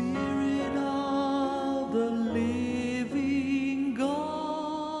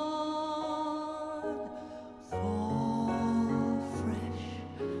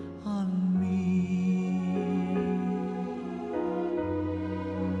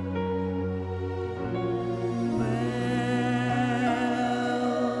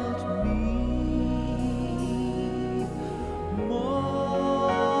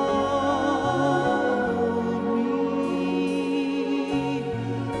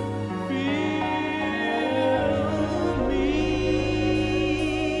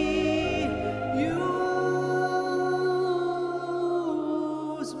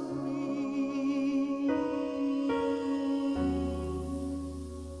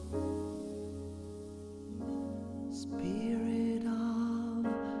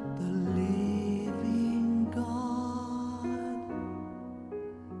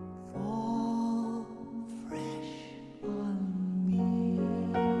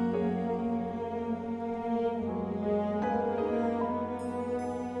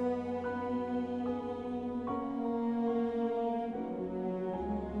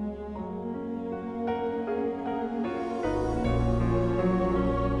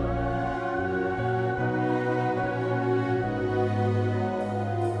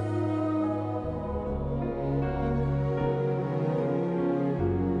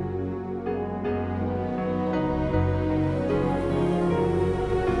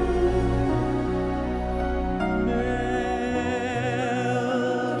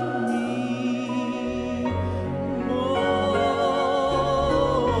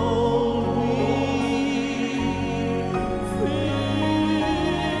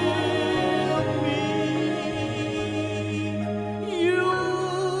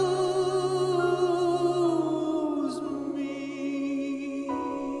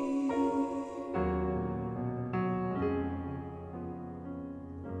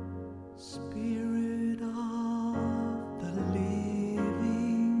Spirit of the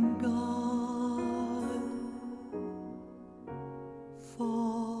living God,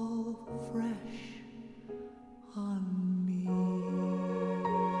 fall fresh on me.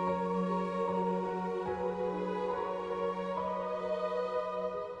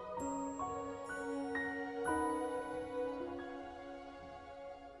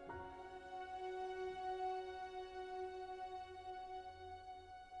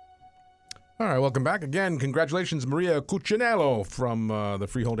 All right, welcome back again. Congratulations, Maria Cuccinello from the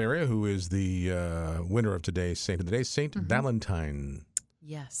Freehold area, who is the winner of today's saint of the day, Saint Valentine.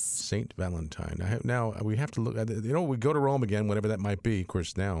 Yes. Saint Valentine. Now we have to look at we go to Rome again, whatever that might be. Of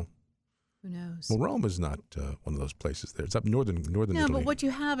course, now. Who knows? Well, Rome is not one of those places there. It's up northern No, Italy. but what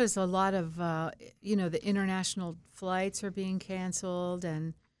you have is a lot of, the international flights are being canceled,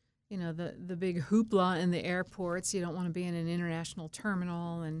 and the big hoopla in the airports. You don't want to be in an international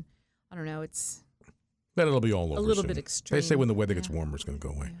terminal, and I don't know. It's Then it'll be all over. a little soon. bit extreme. They say when the weather gets Yeah. warmer, it's going to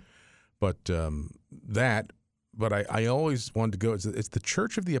go away. Yeah. But But I always wanted to go. It's the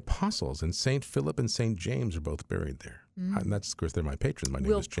Church of the Apostles, and St. Philip and St. James are both buried there. And that's, of course, they're my patrons. My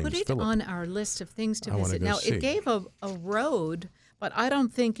name is James We'll put it Philip. on our list of things to I wanna visit. go Now, see. it gave a road, but I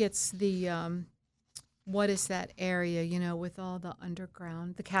don't think it's the, what is that area, with all the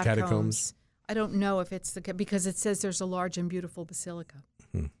underground, the catacombs. I don't know if it's because it says there's a large and beautiful basilica.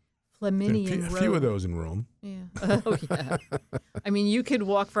 Flaminian a Road. few of those in Rome. Yeah. Oh, yeah. I mean, you could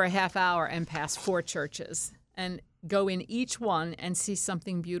walk for a half hour and pass 4 churches and go in each one and see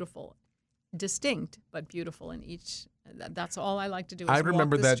something beautiful, distinct but beautiful in each. That's all I like to do. Is I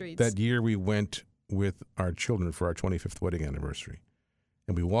remember walk the that streets. that year we went with our children for our 25th wedding anniversary,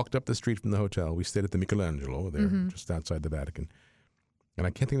 and we walked up the street from the hotel. We stayed at the Michelangelo there, just outside the Vatican, and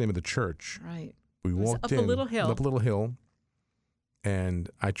I can't think of the name of the church. Right. We was walked up a in little hill. up a little hill, and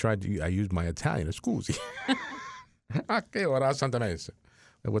I used my Italian. Scusi. Che ora Santa Messa.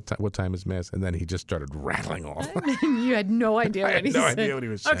 What time is mass? And then he just started rattling off. You had no idea what I had he no said. idea what he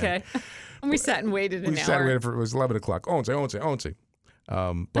was saying. Okay. And we sat and waited an We hour. sat and waited for it was 11 o'clock. Once.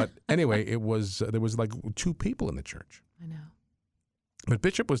 But anyway, it was there was like 2 people in the church. I know. But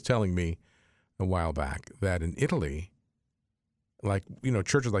Bishop was telling me a while back that in Italy,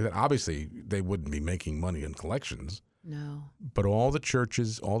 churches like that, obviously they wouldn't be making money in collections. No. But all the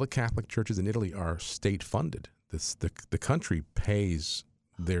churches, all the Catholic churches in Italy are state funded. The country pays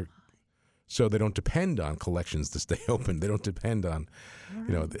their, so they don't depend on collections to stay open. They don't depend on,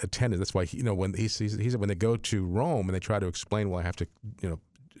 the attendance. That's why when he said when they go to Rome and they try to explain, well, I have to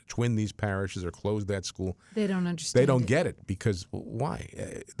twin these parishes or close that school. They don't understand. They don't get it because why?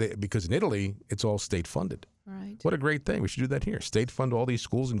 Because in Italy it's all state funded. Right. What a great thing! We should do that here. State fund all these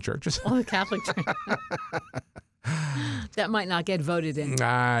schools and churches. All the Catholic church. That might not get voted in.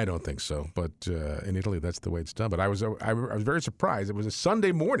 I don't think so, but in Italy, that's the way it's done. But I was very surprised. It was a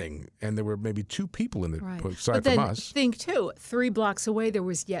Sunday morning, and there were maybe 2 people in the Right. aside But then from us. think, too, 3 blocks away, there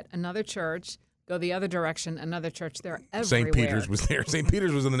was yet another church. Go the other direction, another church. They're everywhere. St. Peter's was there. St.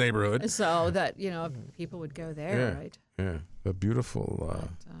 Peter's was in the neighborhood. So that, people would go there, right? Yeah, a beautiful,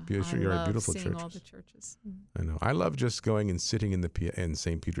 beautiful. I You're love a beautiful seeing church. all the churches. I know. I love just going and sitting in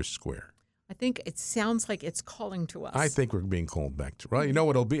St. Peter's Square. I think it sounds like it's calling to us. I think we're being called back to. Well, you know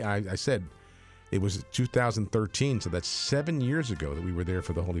what it'll be. I said it was 2013, so that's 7 years ago that we were there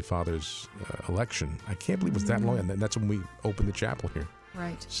for the Holy Father's election. I can't believe it was that long, and that's when we opened the chapel here.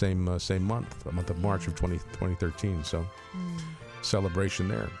 Right. Same month, the month of March of 2013. So celebration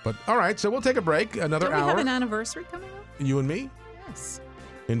there. But all right, so we'll take a break. Another Don't we hour. have an anniversary coming up? You and me Yes.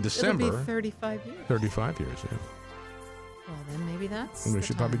 in It'll December. be 35 years. 35 years. Yeah. Well, then maybe that's And we the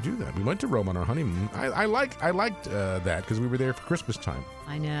should time. probably do that. We went to Rome on our honeymoon. I liked that because we were there for Christmas time.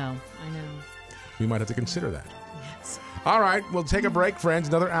 I know. We might have to consider that. Yes. All right, we'll take a break, friends.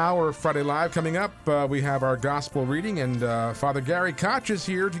 Another hour of Friday Live coming up. We have our gospel reading, and Father Gary Koch is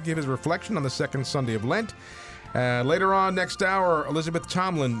here to give his reflection on the second Sunday of Lent. Later on, next hour, Elizabeth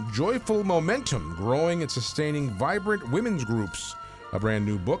Tomlin, Joyful Momentum, Growing and Sustaining Vibrant Women's Groups, a brand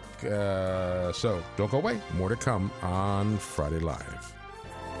new book. So don't go away. More to come on Friday Live.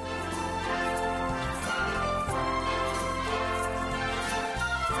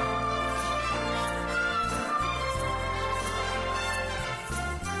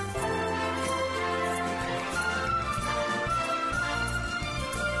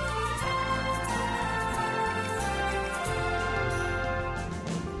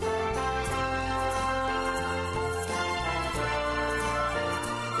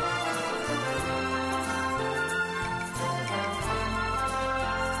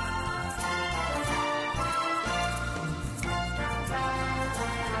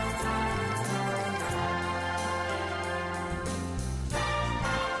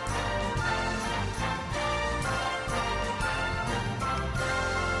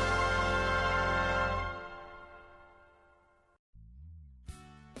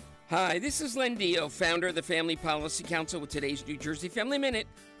 Hi, this is Len Dio, founder of the Family Policy Council, with today's New Jersey Family Minute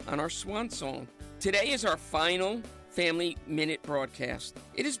on our swan song. Today is our final Family Minute broadcast.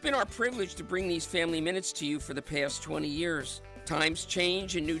 It has been our privilege to bring these Family Minutes to you for the past 20 years. Times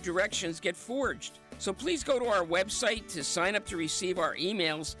change and new directions get forged. So please go to our website to sign up to receive our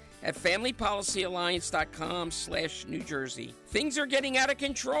emails at familypolicyalliance.com/New Jersey. Things are getting out of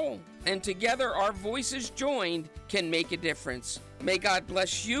control, and together our voices joined can make a difference. May God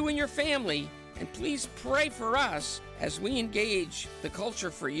bless you and your family, and please pray for us as we engage the culture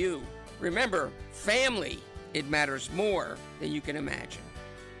for you. Remember, family, it matters more than you can imagine.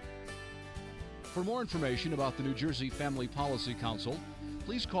 For more information about the New Jersey Family Policy Council,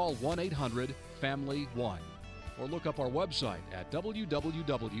 please call 1-800-FAMILY-1 or look up our website at www.njfpc.org.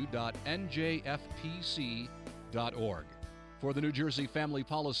 For the New Jersey Family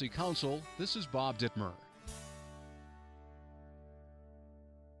Policy Council, this is Bob Dittmer.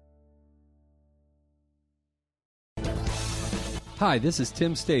 Hi, this is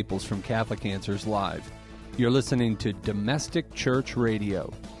Tim Staples from Catholic Answers Live. You're listening to Domestic Church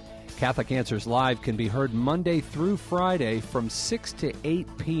Radio. Catholic Answers Live can be heard Monday through Friday from 6 to 8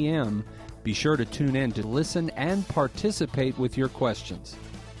 p.m. Be sure to tune in to listen and participate with your questions.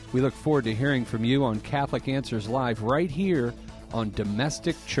 We look forward to hearing from you on Catholic Answers Live right here on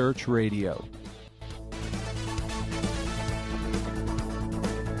Domestic Church Radio.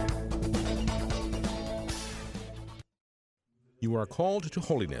 You are called to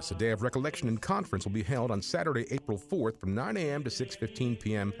holiness. A day of recollection and conference will be held on Saturday, April 4th from 9 a.m. to 6:15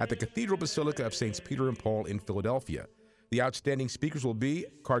 p.m. at the Cathedral Basilica of Saints Peter and Paul in Philadelphia. The outstanding speakers will be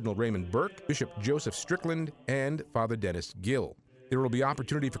Cardinal Raymond Burke, Bishop Joseph Strickland, and Father Dennis Gill. There will be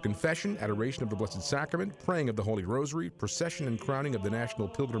opportunity for confession, adoration of the Blessed Sacrament, praying of the Holy Rosary, procession and crowning of the National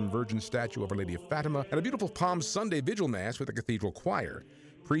Pilgrim Virgin statue of Our Lady of Fatima, and a beautiful Palm Sunday Vigil Mass with the Cathedral Choir.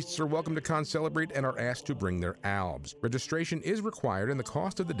 Priests are welcome to concelebrate and are asked to bring their albs. Registration is required, and the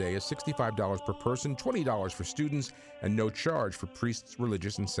cost of the day is $65 per person, $20 for students, and no charge for priests,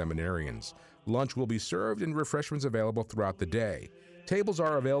 religious, and seminarians. Lunch will be served and refreshments available throughout the day. Tables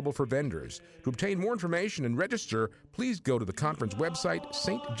are available for vendors. To obtain more information and register, please go to the conference website,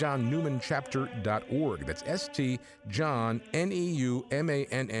 stjohnneumanchapter.org. That's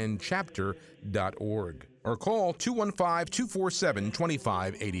stjohnneumann chapter.org. Or call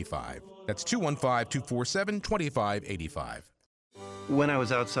 215-247-2585. That's 215-247-2585. When I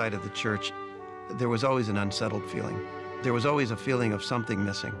was outside of the church, there was always an unsettled feeling. There was always a feeling of something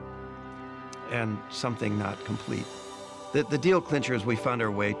missing and something not complete. The deal clincher is we found our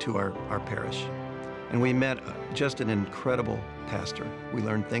way to our parish, and we met just an incredible pastor. We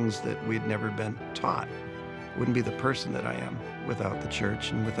learned things that we'd never been taught. Wouldn't be the person that I am without the church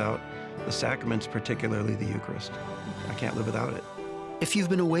and without the sacraments, particularly the Eucharist. I can't live without it. If you've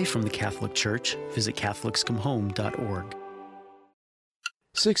been away from the Catholic Church, visit CatholicsComeHome.org.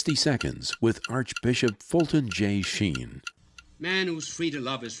 60 Seconds with Archbishop Fulton J. Sheen. Man who's free to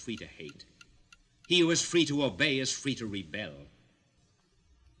love is free to hate. He who is free to obey is free to rebel.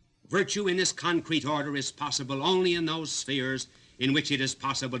 Virtue in this concrete order is possible only in those spheres in which it is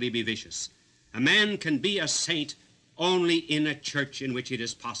possible to be vicious. A man can be a saint only in a church in which it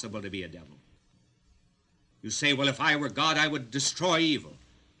is possible to be a devil. You say, well, if I were God, I would destroy evil.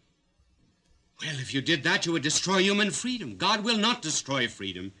 Well, if you did that, you would destroy human freedom. God will not destroy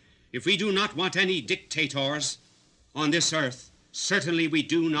freedom. If we do not want any dictators on this earth, certainly we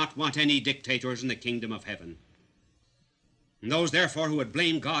do not want any dictators in the kingdom of heaven. And those, therefore, who would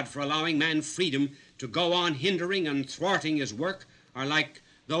blame God for allowing man freedom to go on hindering and thwarting his work are like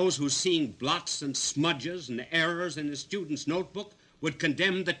those who, seeing blots and smudges and errors in the student's notebook, would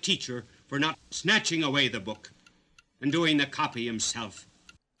condemn the teacher for not snatching away the book and doing the copy himself.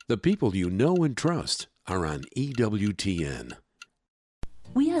 The people you know and trust are on EWTN.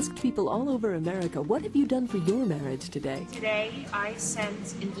 We asked people all over America, what have you done for your marriage today? Today, I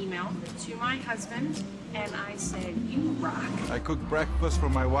sent an email to my husband, and I said, you rock. I cooked breakfast for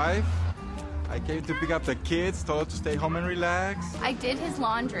my wife. I came to pick up the kids, told her to stay home and relax. I did his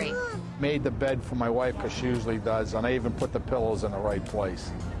laundry. Made the bed for my wife, because she usually does, and I even put the pillows in the right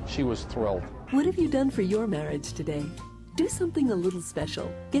place. She was thrilled. What have you done for your marriage today? Do something a little special.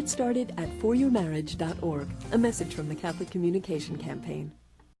 Get started at foryourmarriage.org. A message from the Catholic Communication Campaign.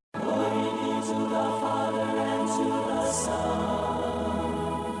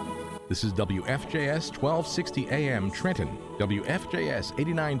 This is WFJS 1260 AM Trenton, WFJS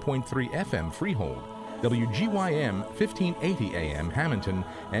 89.3 FM Freehold, WGYM 1580 AM Hamilton,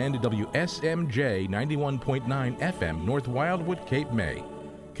 and WSMJ 91.9 FM North Wildwood, Cape May.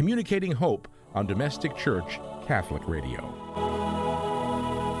 Communicating hope on Domestic Church Catholic Radio.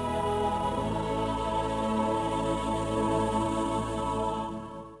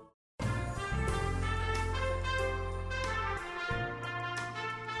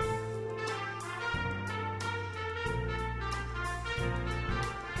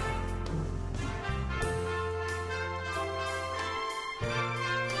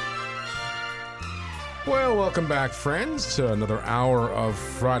 Well, welcome back, friends, to another hour of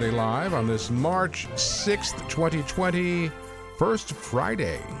Friday Live on this March 6th, 2020, First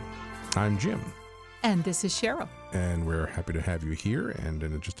Friday. I'm Jim. And this is Cheryl. And we're happy to have you here. And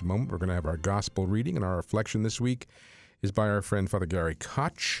in just a moment, we're going to have our gospel reading. And our reflection this week is by our friend, Father Gary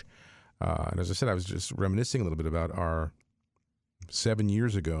Koch. And as I said, I was just reminiscing a little bit about our 7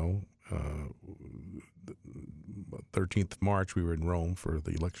 years ago, 13th of March, we were in Rome for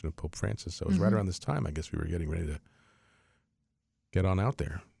the election of Pope Francis. So it was right around this time, I guess we were getting ready to get on out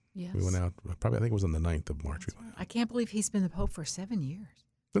there. Yes. We went out, probably, I think it was on the 9th of March. I can't believe he's been the Pope for 7 years.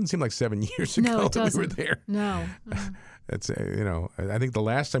 Doesn't seem like 7 years ago that we were there. No. It's, I think the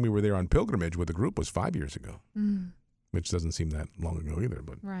last time we were there on pilgrimage with a group was 5 years ago, which doesn't seem that long ago either.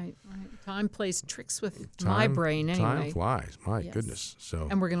 But Right. Time plays tricks with my brain anyway. Time flies. My goodness. So,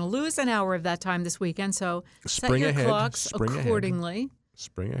 and we're going to lose an hour of that time this weekend, so spring set your ahead, clocks spring accordingly.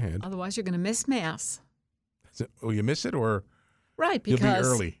 Spring ahead. Otherwise, you're going to miss Mass. Will you miss it, or right, because you'll be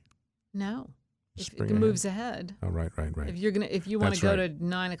early? No. If Spring it ahead. moves ahead. Oh, right. If you want That's to go right. to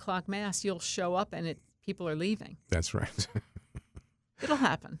 9 o'clock Mass, you'll show up and people are leaving. That's right. It'll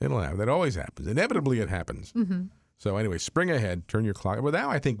happen. It'll happen. That always happens. Inevitably, it happens. Mm-hmm. So anyway, spring ahead. Turn your clock. Well,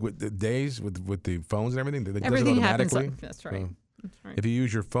 now I think with the days, with the phones and everything, it does it Everything happens. automatically. That's right. So That's right. if you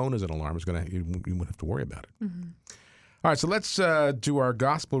use your phone as an alarm, you won't have to worry about it. Mm-hmm. All right, so let's do our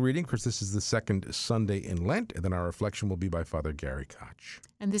gospel reading. Of course, this is the second Sunday in Lent, and then our reflection will be by Father Gary Koch.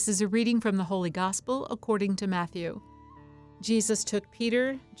 And this is a reading from the Holy Gospel according to Matthew. Jesus took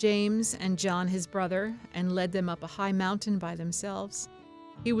Peter, James, and John his brother, and led them up a high mountain by themselves.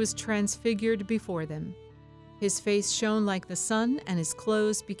 He was transfigured before them. His face shone like the sun, and his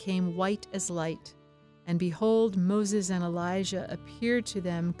clothes became white as light. And behold, Moses and Elijah appeared to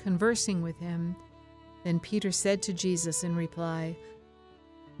them, conversing with him. Then Peter said to Jesus in reply,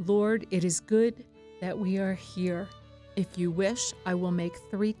 "Lord, it is good that we are here. If you wish, I will make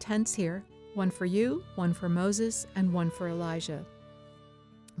 3 tents here, one for you, one for Moses, and one for Elijah."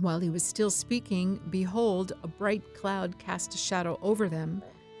 While he was still speaking, behold, a bright cloud cast a shadow over them.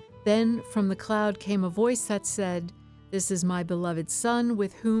 Then from the cloud came a voice that said, "This is my beloved Son,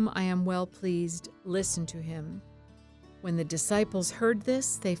 with whom I am well pleased. Listen to him." When the disciples heard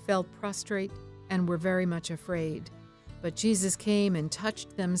this, they fell prostrate and were very much afraid. But Jesus came and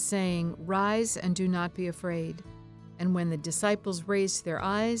touched them, saying, "Rise and do not be afraid." And when the disciples raised their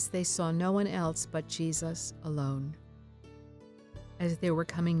eyes, they saw no one else but Jesus alone. As they were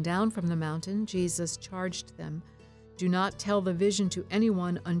coming down from the mountain, Jesus charged them, "Do not tell the vision to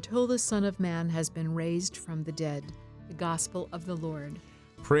anyone until the Son of Man has been raised from the dead." The Gospel of the Lord.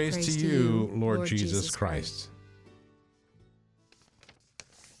 Praise to you, Lord Jesus Christ.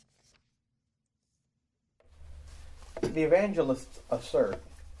 The evangelists assert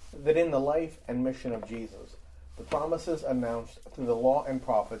that in the life and mission of Jesus, the promises announced through the law and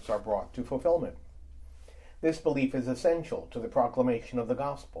prophets are brought to fulfillment. This belief is essential to the proclamation of the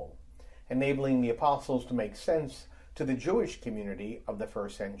gospel, enabling the apostles to make sense to the Jewish community of the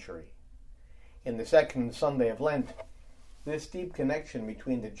first century. In the second Sunday of Lent, this deep connection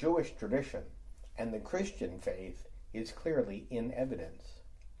between the Jewish tradition and the Christian faith is clearly in evidence.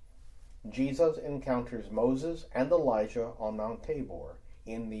 Jesus encounters Moses and Elijah on Mount Tabor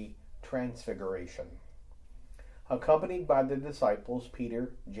in the Transfiguration. Accompanied by the disciples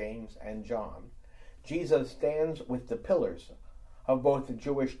Peter, James, and John, Jesus stands with the pillars of both the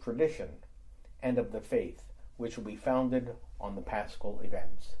Jewish tradition and of the faith, which will be founded on the Paschal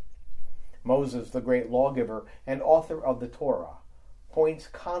events. Moses, the great lawgiver and author of the Torah, points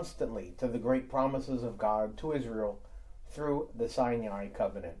constantly to the great promises of God to Israel through the Sinai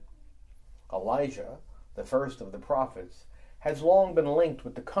covenant. Elijah, the first of the prophets, has long been linked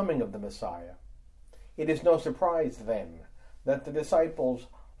with the coming of the Messiah. It is no surprise, then, that the disciples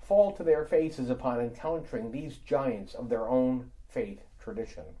fall to their faces upon encountering these giants of their own faith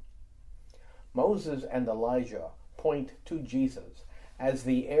tradition. Moses and Elijah point to Jesus as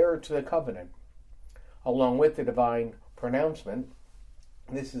the heir to the covenant. Along with the divine pronouncement,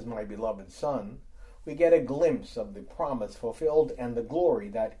 "This is my beloved Son," we get a glimpse of the promise fulfilled and the glory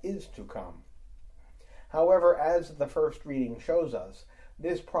that is to come. However, as the first reading shows us,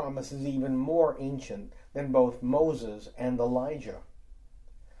 this promise is even more ancient than both Moses and Elijah.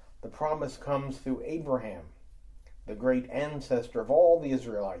 The promise comes through Abraham, the great ancestor of all the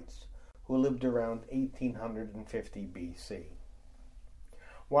Israelites, who lived around 1850 BC.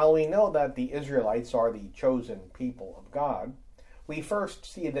 While we know that the Israelites are the chosen people of God, we first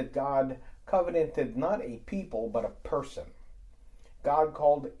see that God covenanted not a people but a person. God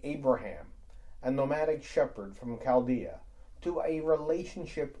called Abraham, a nomadic shepherd from Chaldea, to a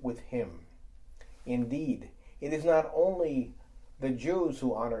relationship with him. Indeed, it is not only the Jews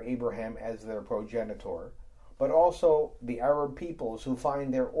who honor Abraham as their progenitor, but also the Arab peoples who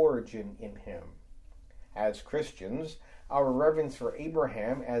find their origin in him. As Christians, our reverence for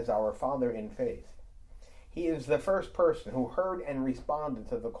Abraham as our father in faith. He is the first person who heard and responded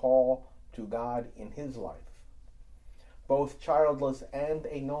to the call to God in his life. Both childless and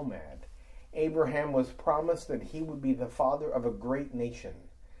a nomad, Abraham was promised that he would be the father of a great nation,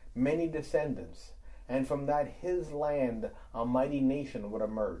 many descendants, and from that his land a mighty nation would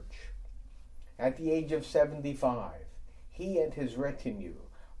emerge. At the age of 75, he and his retinue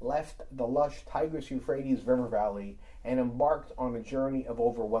left the lush Tigris-Euphrates River Valley and embarked on a journey of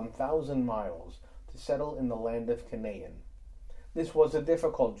over 1,000 miles to settle in the land of Canaan. This was a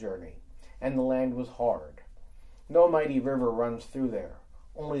difficult journey, and the land was hard. No mighty river runs through there,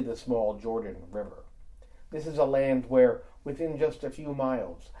 only the small Jordan River. This is a land where, within just a few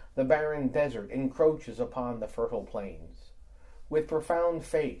miles, the barren desert encroaches upon the fertile plains. With profound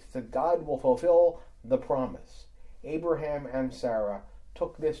faith that God will fulfill the promise, Abraham and Sarah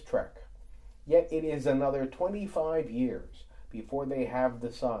took this trek. Yet it is another 25 years before they have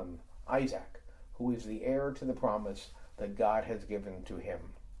the son, Isaac, who is the heir to the promise that God has given to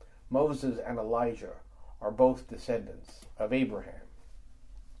him. Moses and Elijah are both descendants of Abraham.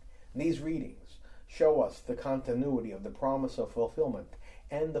 These readings show us the continuity of the promise of fulfillment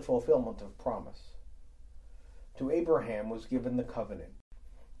and the fulfillment of promise. To Abraham was given the covenant,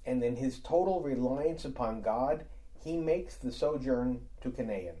 and in his total reliance upon God, he makes the sojourn to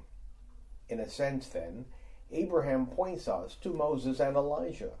Canaan. In a sense, then, Abraham points us to Moses and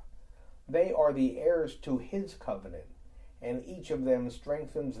Elijah. They are the heirs to his covenant, and each of them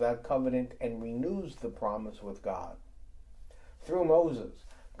strengthens that covenant and renews the promise with God. Through Moses,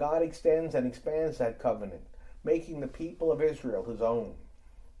 God extends and expands that covenant, making the people of Israel his own,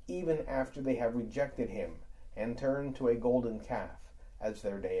 even after they have rejected him and turned to a golden calf as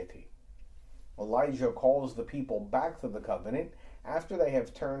their deity. Elijah calls the people back to the covenant after they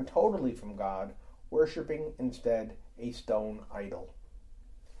have turned totally from God, worshiping instead a stone idol.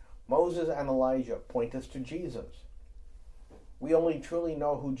 Moses and Elijah point us to Jesus. We only truly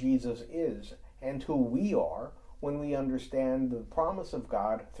know who Jesus is and who we are when we understand the promise of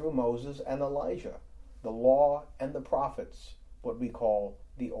God through Moses and Elijah, the law and the prophets, what we call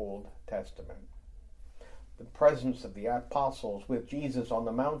the Old Testament. The presence of the apostles with Jesus on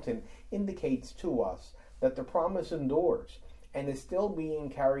the mountain indicates to us that the promise endures and is still being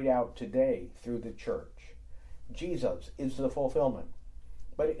carried out today through the church. Jesus is the fulfillment,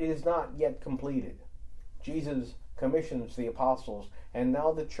 but it is not yet completed. Jesus commissions the apostles and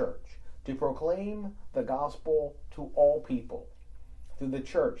now the church to proclaim the gospel to all people. Through the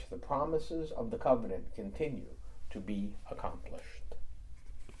church, the promises of the covenant continue to be accomplished.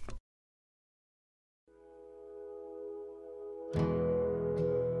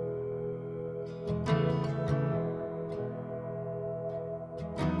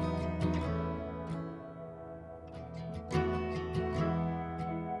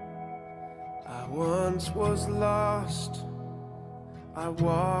 I once was lost, I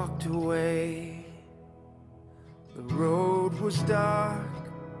walked away. The road was dark,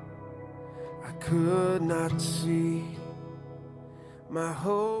 I could not see. My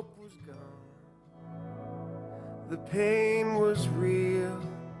hope was gone, the pain was real,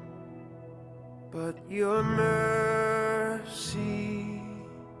 but your mercy,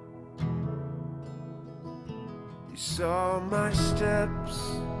 you saw my steps,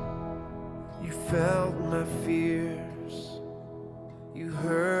 you felt my fears, you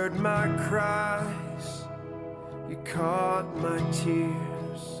heard my cries, you caught my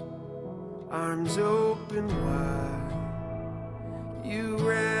tears, arms open wide, you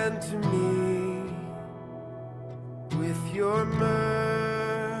ran to me with your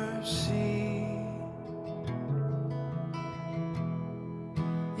mercy,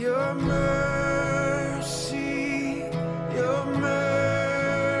 your mercy, your mercy.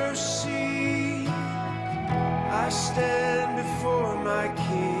 I stand before my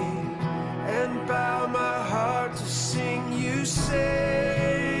King and bow my heart to sing. You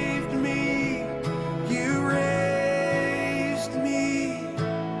saved me, you raised me,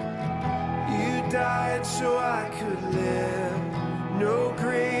 you died so I could live. No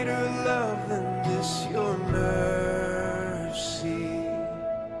greater love than this, your mercy.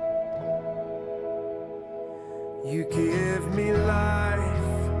 You give me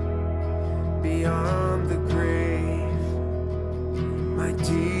life beyond the grave. My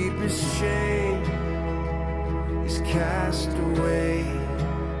deepest shame is cast away.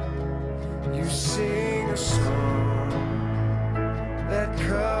 You sing a song that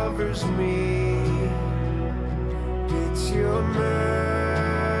covers me.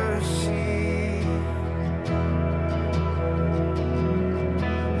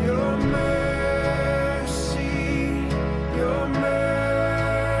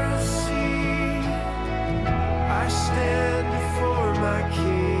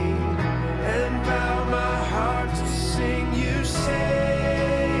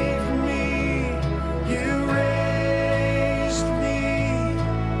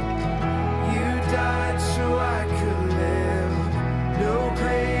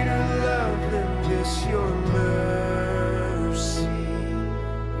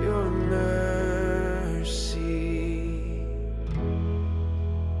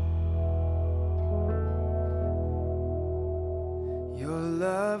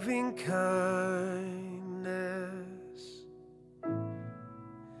 loving kindness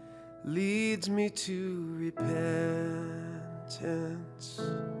leads me to repentance.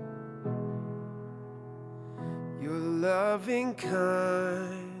 Your loving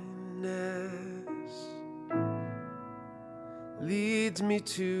kindness leads me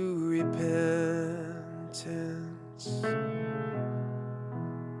to repentance.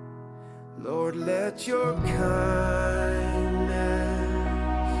 Lord, let your kindness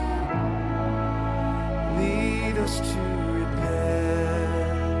lead us to repentance.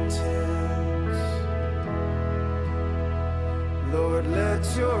 Lord,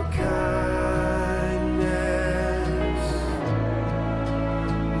 let your kindness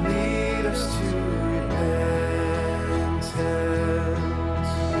lead us to repentance.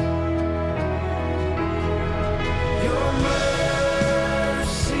 Your mercy,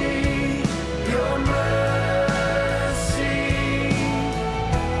 your mercy,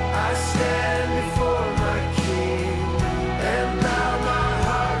 I stand before my King and bow my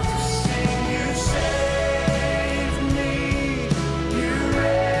heart to sing. You saved me, you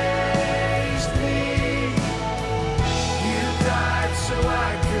raised me, you died so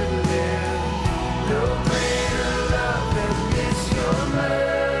I could live. No greater love than this. Your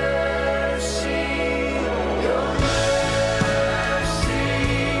mercy, your mercy,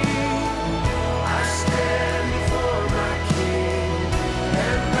 I stand before my King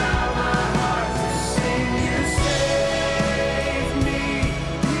and bow my heart to sing. You saved me,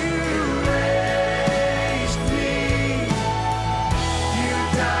 you raised me, you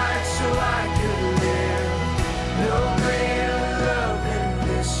died so I could live. No greater love than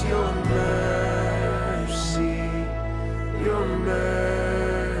this. Your mercy, your mercy.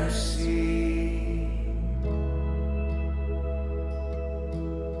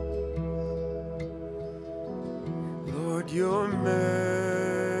 Lord, your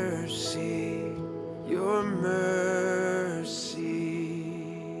mercy, your mercy.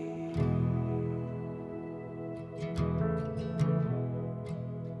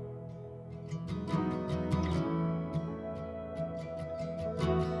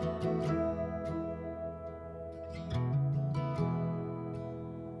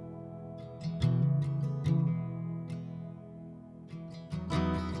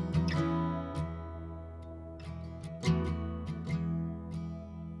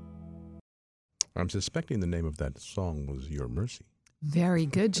 I'm suspecting the name of that song was Your Mercy. Very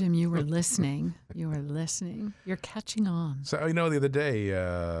good, Jim. You were listening. You were listening. You're catching on. So, the other day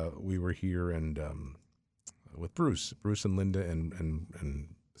we were here and with Bruce and Linda and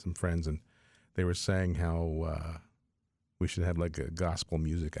some friends, and they were saying how we should have like a gospel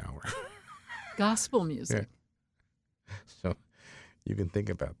music hour. Gospel music. Yeah. So you can think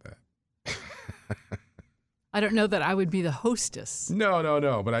about that. I don't know that I would be the hostess.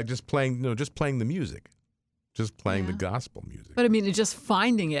 No. But just playing the music, just playing the gospel music. But I mean, just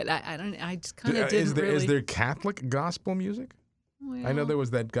finding it. I just kind of didn't really. Is there Catholic gospel music? Well, I know there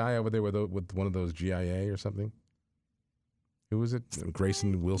was that guy over there with one of those GIA or something. Who was it?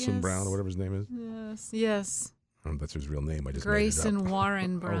 Grayson Wilson Brown or whatever his name is. Yes. I don't know if that's his real name. I just Grayson made it up.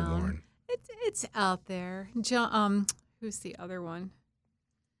 Warren Brown. Oh, Warren. It's out there. John, who's the other one?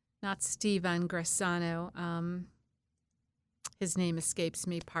 Not Steve Angresano. His name escapes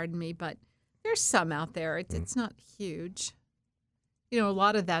me, pardon me, but there's some out there. It's not huge. A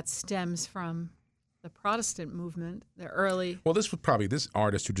lot of that stems from the Protestant movement, the early. Well, this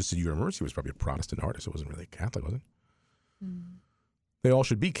artist who just did Your Mercy was probably a Protestant artist. It wasn't really Catholic, was it? They all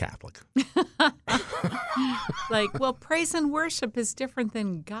should be Catholic. Praise and worship is different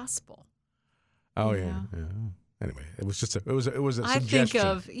than gospel. Oh, yeah. Anyway, it was just it was a I suggestion. think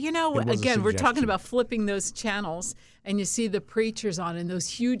of, again, we're talking about flipping those channels, and you see the preachers on in those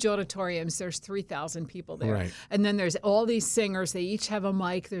huge auditoriums. There's 3,000 people there. Right. And then there's all these singers. They each have a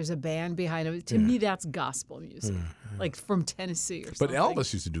mic. There's a band behind them. To me, that's gospel music, like from Tennessee or something. But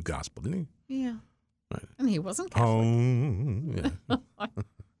Elvis used to do gospel, didn't he? Yeah. Right. And he wasn't Catholic.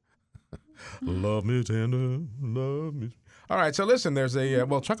 Love me tender, love me. All right, so listen, there's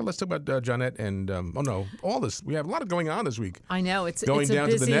Chuck, let's talk about Johnette and, all this. We have a lot going on this week. I know. It's down busy,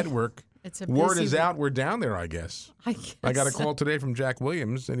 to the network. It's a Word busy is out. We're down there, I guess. I got a call today from Jack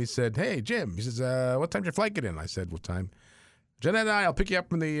Williams, and he said, hey, Jim, he says, what time's your flight get in? I said, what time? Johnette and I'll pick you up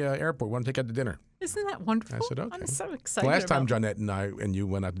from the airport. Want to take you out to dinner? Isn't that wonderful? I said, okay. I'm so excited. Last time Johnette and you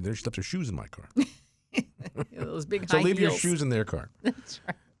went out to dinner, she left her shoes in my car. Those big so high leave heels. your shoes in their car. That's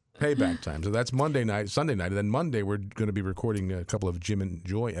right. Payback time. So that's Sunday night. And then Monday, we're going to be recording a couple of Jim and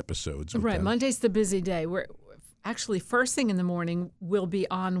Joy episodes. Right. Monday's the busy day. actually, first thing in the morning, we'll be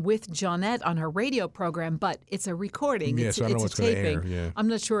on with Johnette on her radio program, but it's a recording. Yeah, it's so I don't know it's what's a gonna air, taping. yeah. I'm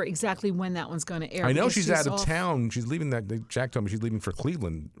not sure exactly when that one's going to air. I know because she's out of off. town. She's leaving Jack told me she's leaving for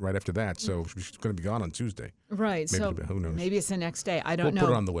Cleveland right after that, so she's going to be gone on Tuesday. Right. Maybe So who knows? maybe it's the next day. I don't We'll know. put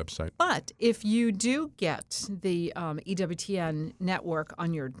it on the website. But if you do get the EWTN network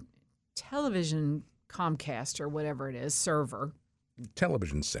on your television Comcast or whatever it is, server.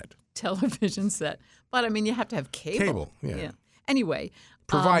 Television set. But, I mean, you have to have cable. Cable, yeah. Anyway.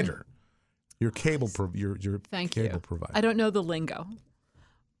 Provider. Your cable your Thank cable you. provider. I don't know the lingo.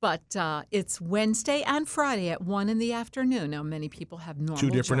 But it's Wednesday and Friday at 1 in the afternoon. Now, many people have normal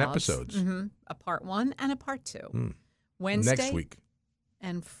Two different jobs. episodes. Mm-hmm. A part 1 and a part 2. Mm. Wednesday. Next week.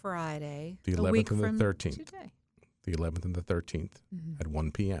 And Friday. The a week 11th and from the 13th. today. The 11th and the 13th at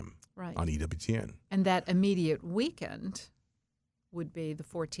 1 p.m. Right. on EWTN. And that immediate weekend would be the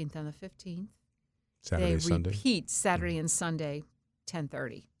 14th and the 15th. Saturday, they Sunday. repeat Saturday and Sunday,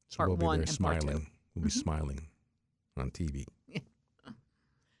 10:30. So part we'll be 1 there and part 2. smiling. We'll be smiling on TV.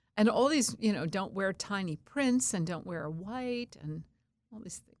 And all these, don't wear tiny prints and don't wear white and all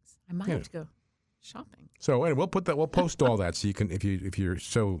these things. I might have to go shopping. So anyway, we'll post all that so you can, if you're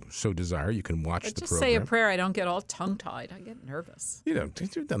so desire, you can watch But the just program. say a prayer. I don't get all tongue-tied. I get nervous. They've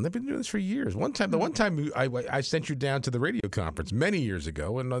been doing this for years. The one time I sent you down to the radio conference many years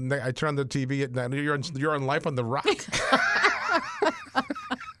ago, and I turned on the TV. You're on Life on the Rock.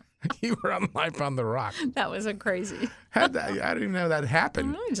 You were on Life on the Rock. That was a crazy. I didn't even know that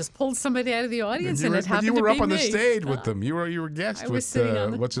happened. I just pulled somebody out of the audience, and it happened you were to up be on the me. stage with them. You were guest I was with sitting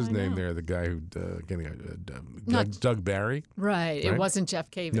on the- what's his I name know. there? The guy who Doug Barry. Right. It wasn't Jeff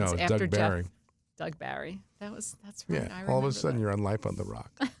Cavins. No, it was After Doug Barry. Doug Barry. That's right. Yeah. I All of a remember sudden, you're on Life on the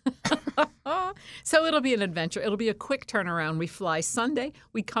Rock. So it'll be an adventure. It'll be a quick turnaround. We fly Sunday.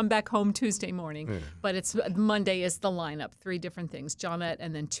 We come back home Tuesday morning. Yeah. But it's Monday is the lineup. 3 different things. Johnette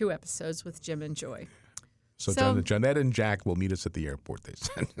and then 2 episodes with Jim and Joy. So, So- Jeanette and Jack will meet us at the airport. They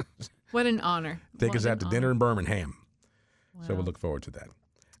said. What an honor. Take us What out an to honor. dinner in Birmingham. So we'll look forward to that.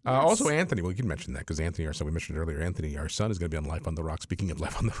 Also, Anthony, we can mention that because Anthony, our son, we mentioned earlier, Anthony, our son, is going to be on Life on the Rock. Speaking of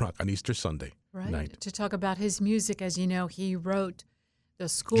Life on the Rock, on Easter Sunday night. To talk about his music. As you know, he wrote the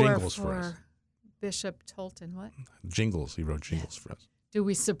score Jingles for us. Bishop Tolton. What? Jingles. He wrote jingles for us. Do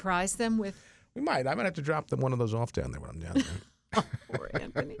we surprise them with? We might. I might have to drop one of those off down there when I'm down there. Poor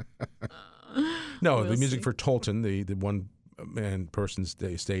Anthony. No, We'll the music see. for Tolton, the one-man person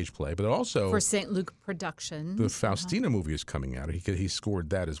stage play, but also For St. Luke Productions. the Faustina movie is coming out. He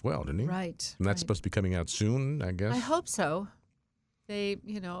scored that as well, didn't he? Right, And that's right. supposed to be coming out soon, I guess. I hope so. They,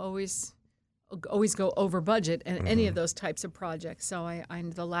 always go over budget in any of those types of projects. So I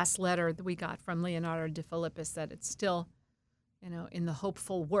the last letter that we got from Leonardo de Filippis said it's still, in the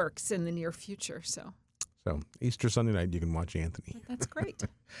hopeful works in the near future. So Easter Sunday night, you can watch Anthony. that's great.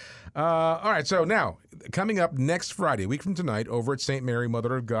 All right, so now, coming up next Friday, a week from tonight, over at St. Mary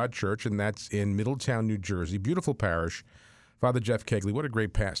Mother of God Church, and that's in Middletown, New Jersey. Beautiful parish. Father Jeff Kegley, what a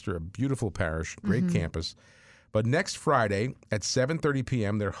great pastor, a beautiful parish, great campus. But next Friday at 7:30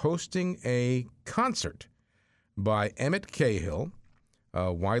 p.m., they're hosting a concert by Emmett Cahill,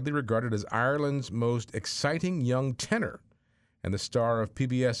 widely regarded as Ireland's most exciting young tenor, and the star of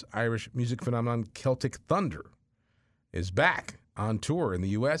PBS Irish music phenomenon Celtic Thunder, is back on tour in the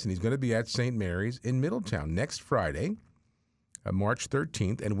U.S., and he's going to be at St. Mary's in Middletown next Friday, March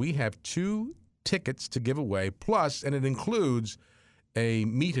 13th, and we have 2 tickets to give away, plus, and it includes a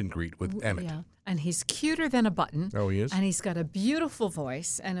meet and greet with Emmett. Yeah. And he's cuter than a button. Oh, he is? And he's got a beautiful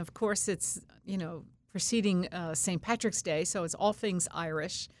voice. And of course, it's, preceding St. Patrick's Day. So it's all things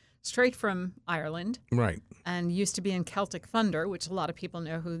Irish, straight from Ireland. Right. And used to be in Celtic Thunder, which a lot of people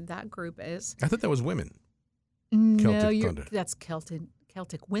know who that group is. I thought that was women. No, Thunder. that's Celtic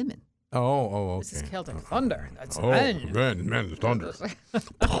women. Oh, okay. This is Celtic Thunder. That's men, thunder.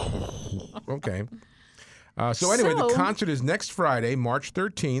 Okay. So anyway, the concert is next Friday, March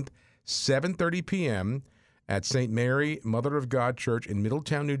 13th, 7:30 p.m. at St. Mary Mother of God Church in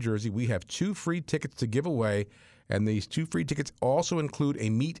Middletown, New Jersey. We have 2 free tickets to give away, and these 2 free tickets also include a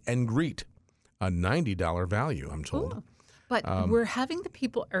meet and greet, a $90 value, I'm told. Ooh. But we're having the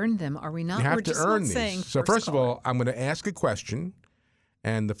people earn them, are we not? You have we're to just earn not saying these. So first of all, I'm going to ask a question,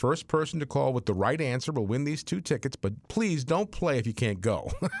 and the first person to call with the right answer will win these 2 tickets. But please don't play if you can't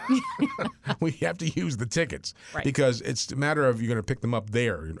go. We have to use the tickets because it's a matter of you're going to pick them up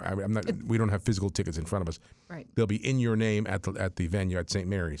there. We don't have physical tickets in front of us. Right. They'll be in your name at the venue at St.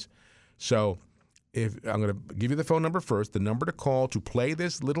 Mary's. So if I'm going to give you the phone number first. The number to call to play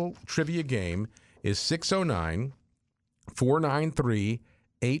this little trivia game is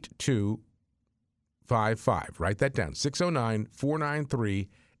 609-493-82. 8255. Write that down,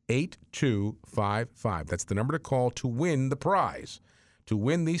 609-493-8255. That's the number to call to win the prize, to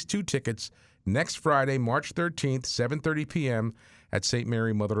win these 2 tickets next Friday, March 13th, 7:30 p.m. at St.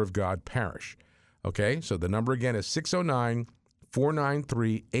 Mary Mother of God Parish. Okay, so the number again is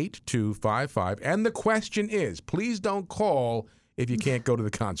 609-493-8255. And the question is, please don't call if you can't go to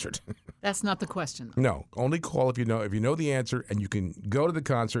the concert. That's not the question. No, only call if you know the answer, and you can go to the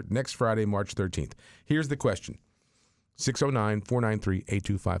concert next Friday, March 13th. Here's the question.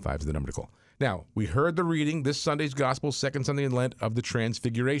 609-493-8255 is the number to call. Now, we heard the reading, this Sunday's Gospel, second Sunday in Lent, of the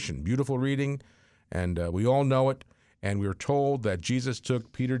Transfiguration. Beautiful reading, and we all know it. And we were told that Jesus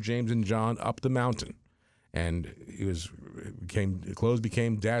took Peter, James, and John up the mountain. And clothes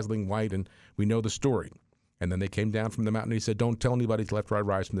became dazzling white, and we know the story. And then they came down from the mountain, and he said, don't tell anybody till after I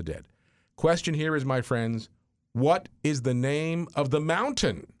rise from the dead. Question here is, my friends, what is the name of the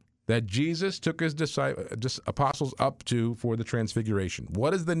mountain that Jesus took his apostles up to for the Transfiguration?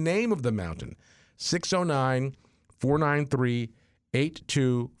 What is the name of the mountain?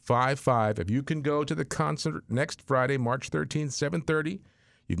 609-493-8255. If you can go to the concert next Friday, March 13th, 7:30,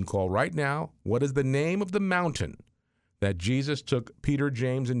 you can call right now. What is the name of the mountain that Jesus took Peter,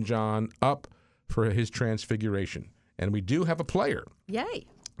 James, and John up for his Transfiguration? And we do have a player. Yay.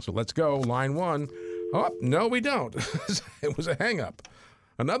 So let's go. Line 1. Oh, no, we don't. It was a hang-up.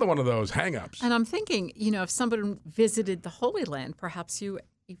 Another one of those hang-ups. And I'm thinking, if someone visited the Holy Land, perhaps you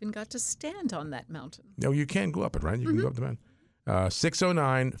even got to stand on that mountain. No, you can go up it, right? You can go up the mountain.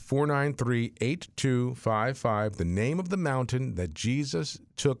 609-493-8255. The name of the mountain that Jesus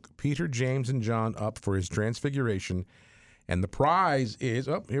took Peter, James, and John up for his Transfiguration. And the prize is,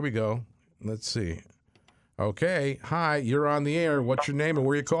 here we go. Let's see. Okay. Hi, you're on the air. What's your name and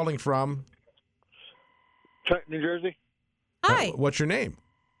where are you calling from? New Jersey. Hi. What's your name?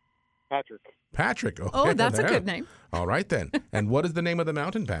 Patrick. Patrick. Okay, oh, that's a good name. All right, then. And what is the name of the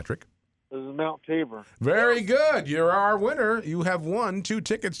mountain, Patrick? This is Mount Tabor. Very good. You're our winner. You have won 2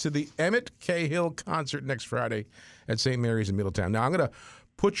 tickets to the Emmett Cahill concert next Friday at St. Mary's in Middletown. Now, I'm going to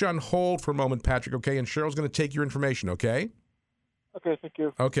put you on hold for a moment, Patrick, okay? And Cheryl's going to take your information, okay? Okay, thank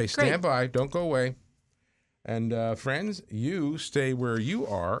you. Okay, stand by. Don't go away. And, friends, you stay where you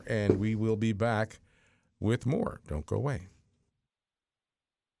are, and we will be back with more. Don't go away.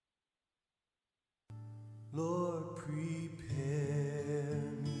 Lord, prepare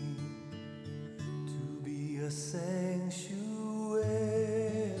me to be a sanctuary,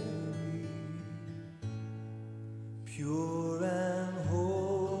 pure and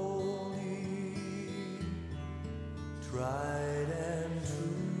holy, tried and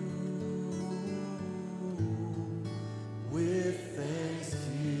true, with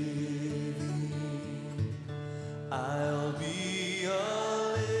thanksgiving I'll be a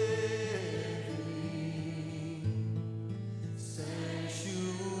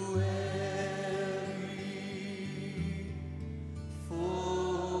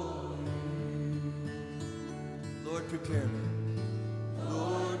prepare me.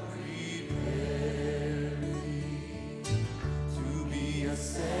 Lord, prepare me to be a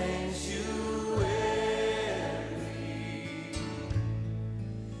sanctuary,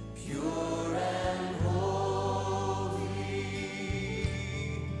 pure and holy,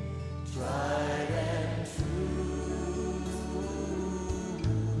 tried and true,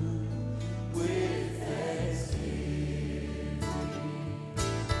 with thanksgiving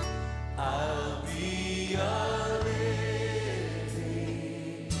I'll be a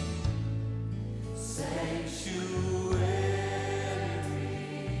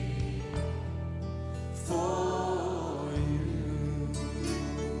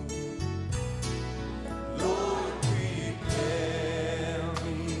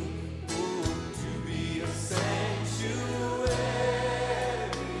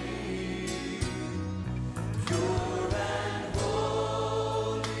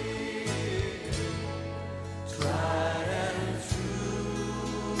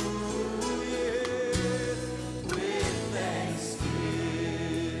with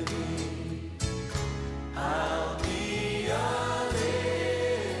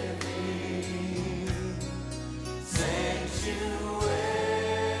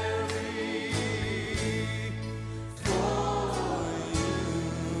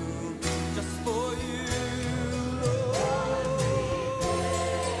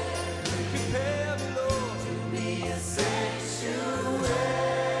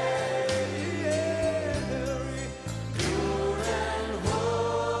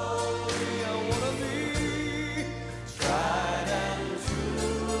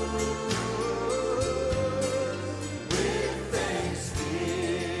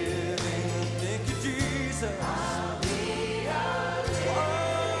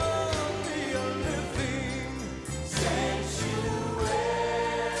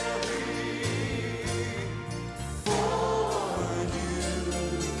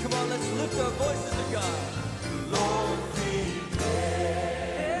our voices to God. Lord,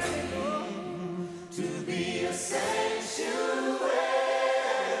 prepare to be a sanctuary,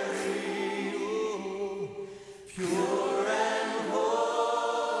 pure and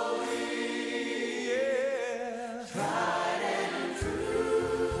holy, yeah, tried and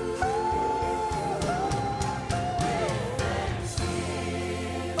true. With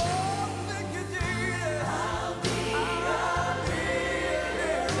thanksgiving, oh, thank you, Jesus. I'll be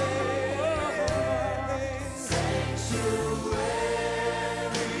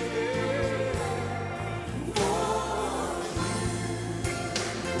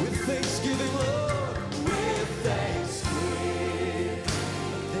with thanksgiving, Lord, with thanksgiving.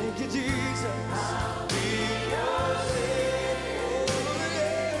 Thank you, Jesus. I'll be yours. Oh,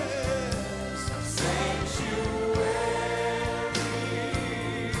 yes. Sanctuary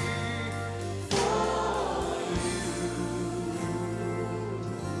for you.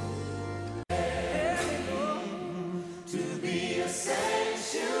 To be a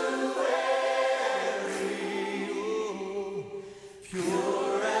sanctuary,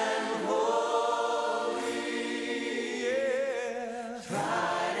 pure and holy, yeah,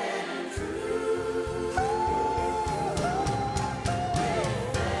 tried and true.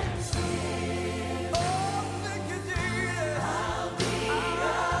 With thanksgiving, oh, thank you, Jesus. I'll be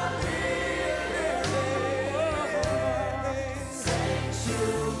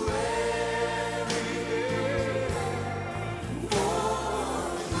sanctuary.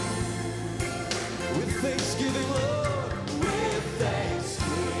 With thanksgiving, Lord, with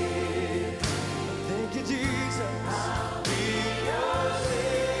thanksgiving. Thank you, Jesus. I'll be yours.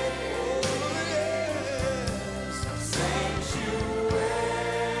 Oh, yes. Sanctuary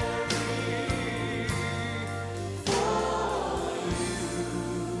for you.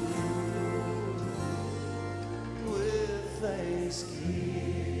 With thanksgiving,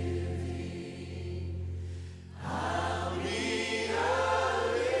 I'll be a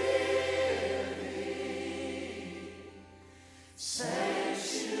living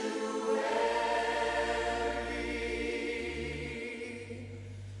sanctuary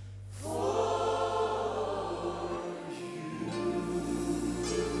for you.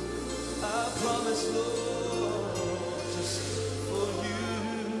 I promise, Lord, just for you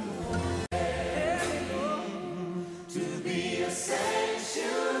to be a sanctuary,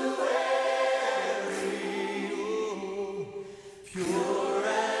 pure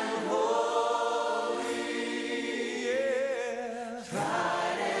and holy, yeah,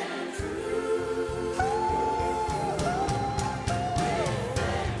 tried and true. With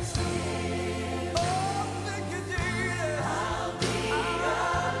thanksgiving, oh, thank you, Jesus. I'll be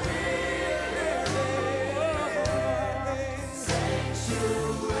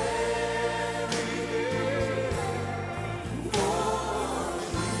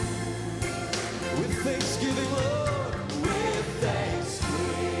with thanksgiving, Lord, with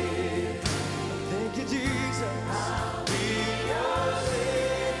thanksgiving. Thank you, Jesus. I'll be yours.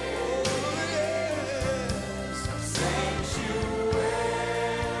 Oh, yes. Sanctuary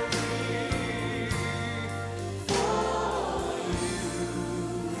for you.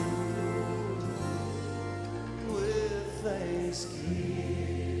 With thanksgiving,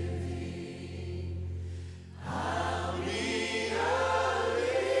 I'll be a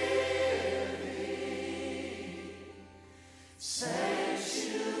living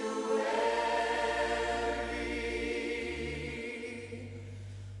sanctuary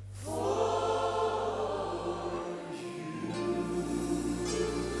for you.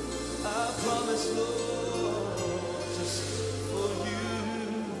 I promise, Lord, just for you.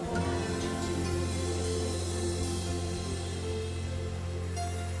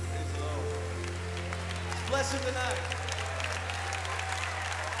 Praise the Lord. Bless him tonight.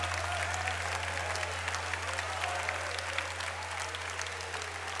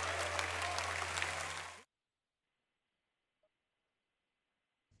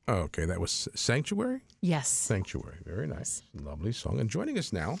 Okay, that was Sanctuary? Yes. Sanctuary. Very nice. Lovely song. And joining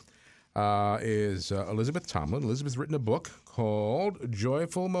us now is Elizabeth Tomlin. Elizabeth's written a book called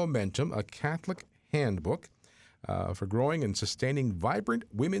Joyful Momentum, a Catholic Handbook for growing and sustaining vibrant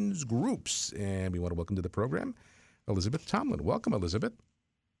women's groups. And we want to welcome to the program Elizabeth Tomlin. Welcome, Elizabeth.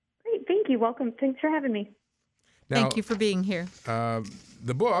 Great. Thank you. Welcome. Thanks for having me. Now, Thank you for being here.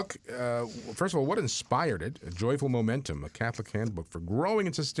 The book, first of all, what inspired it? Joyful Momentum, a Catholic Handbook for growing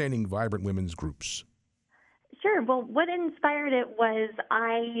and sustaining vibrant women's groups. Sure. Well, what inspired it was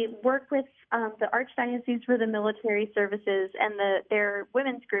I work with the Archdiocese for the Military Services and their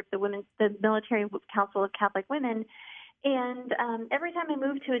women's group, the Military Council of Catholic Women. And every time I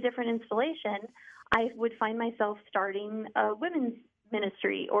moved to a different installation, I would find myself starting a women's ministry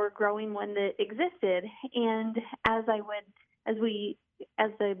ministry or growing one that existed. And as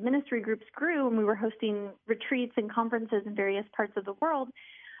the ministry groups grew and we were hosting retreats and conferences in various parts of the world,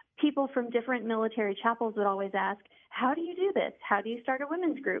 people from different military chapels would always ask, how do you do this? How do you start a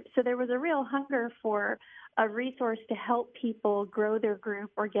women's group? So there was a real hunger for a resource to help people grow their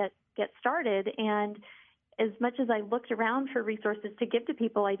group or get started. And as much as I looked around for resources to give to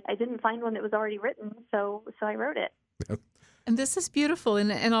people, I didn't find one that was already written, so I wrote it. And this is beautiful.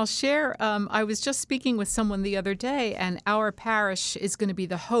 And I'll share, I was just speaking with someone the other day, and our parish is going to be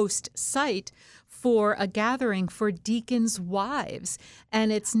the host site for a gathering for deacons' wives.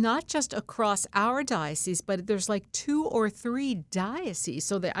 And it's not just across our diocese, but there's like 2 or 3 dioceses.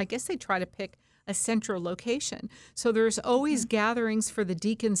 So I guess they try to pick a central location. So there's always gatherings for the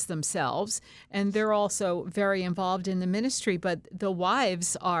deacons themselves, and they're also very involved in the ministry. But the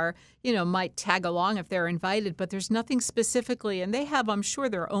wives are, might tag along if they're invited, but there's nothing specifically. And they have, I'm sure,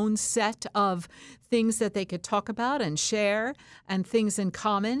 their own set of things that they could talk about and share and things in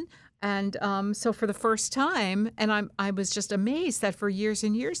common. And so for the first time, and I was just amazed that for years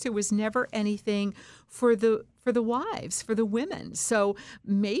and years there was never anything for the wives, for the women. So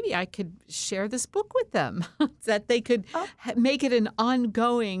maybe I could share this book with them, that they could make it an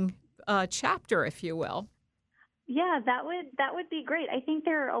ongoing chapter, if you will. Yeah, that would be great. I think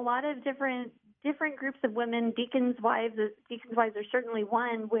there are a lot of different groups of women. Deacons' wives are certainly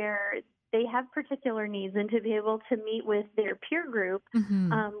one where they have particular needs, and to be able to meet with their peer group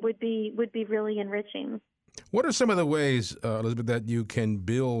would be really enriching. What are some of the ways, Elizabeth, that you can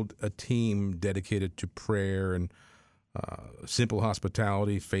build a team dedicated to prayer and simple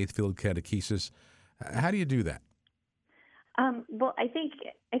hospitality, faith-filled catechesis? How do you do that? Well, I think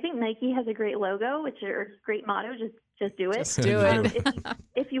Nike has a great logo, which is a great motto. Just do it. Just do it.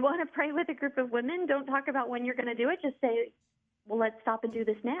 If you want to pray with a group of women, don't talk about when you're going to do it. Just say, well, let's stop and do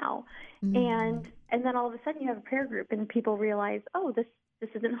this now. And then all of a sudden you have a prayer group and people realize, oh, this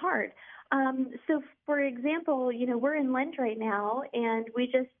isn't hard. So for example, we're in Lent right now, and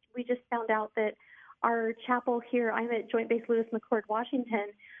we just found out that our chapel here, I'm at Joint Base Lewis McChord, Washington,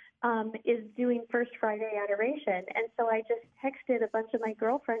 is doing First Friday Adoration. And so I just texted a bunch of my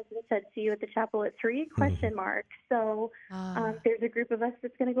girlfriends and said, see you at the chapel at 3? ? So there's a group of us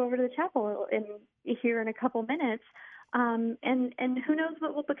that's going to go over to the chapel here in a couple minutes. And who knows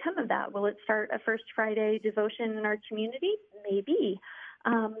what will become of that? Will it start a First Friday devotion in our community? Maybe.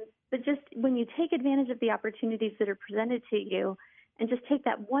 But just when you take advantage of the opportunities that are presented to you and just take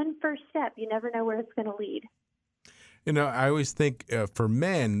that one first step, you never know where it's going to lead. I always think for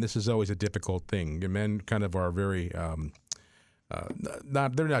men, this is always a difficult thing. Men kind of are very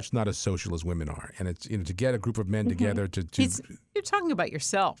they're not as social as women are, and it's to get a group of men together to You're talking about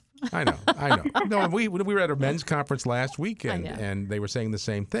yourself. I know. No, we were at a men's conference last weekend, and they were saying the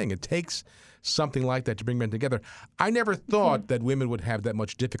same thing. It takes something like that to bring men together. I never thought that women would have that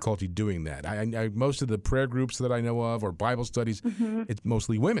much difficulty doing that. I most of the prayer groups that I know of or Bible studies, it's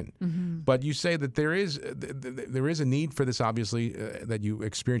mostly women. But you say that there is a need for this, obviously, that you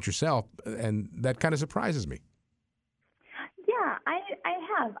experience yourself, and that kind of surprises me. Yeah, I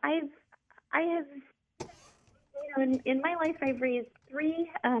have. In my life, I've raised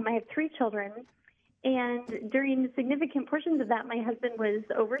 3. I have 3 children, and during significant portions of that, my husband was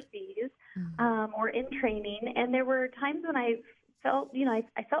overseas or in training, and there were times when I felt,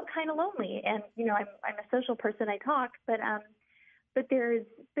 I felt kind of lonely. And I'm a social person. I talk, but there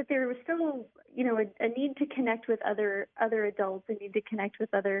was still, a need to connect with other adults, a need to connect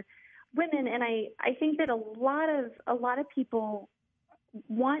with other women, and I think that a lot of people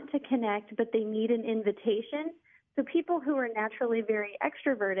want to connect, but they need an invitation. So people who are naturally very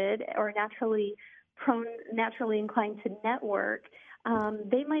extroverted or naturally inclined to network,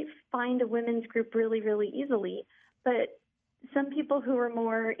 they might find a women's group really, really easily. But some people who are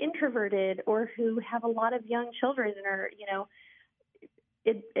more introverted or who have a lot of young children and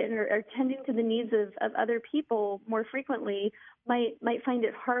are tending to the needs of other people more frequently might find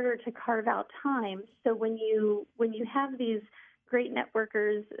it harder to carve out time. So when you have these great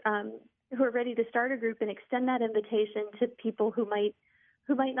networkers who are ready to start a group and extend that invitation to people who might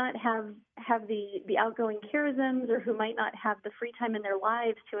not have the outgoing charisms or who might not have the free time in their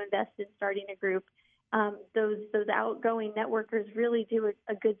lives to invest in starting a group, those outgoing networkers really do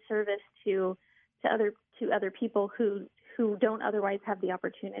a good service to other people who don't otherwise have the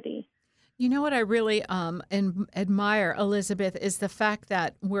opportunity. You know what I really admire, Elizabeth, is the fact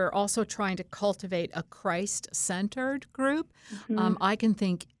that we're also trying to cultivate a Christ-centered group. I can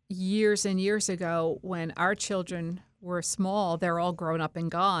think years and years ago when our children were small, they're all grown up and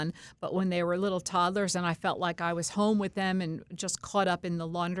gone. But when they were little toddlers and I felt like I was home with them and just caught up in the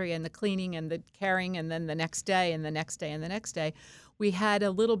laundry and the cleaning and the caring, and then the next day and the next day and the next day, we had a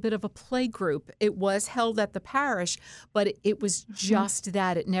little bit of a play group. It was held at the parish, but it was just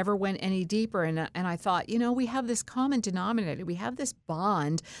that. It never went any deeper. And I thought, we have this common denominator. We have this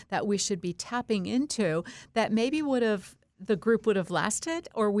bond that we should be tapping into that maybe the group would have lasted,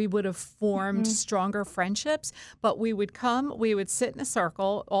 or we would have formed stronger friendships. But we would sit in a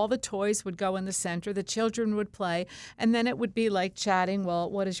circle, all the toys would go in the center, the children would play, and then it would be like chatting, well,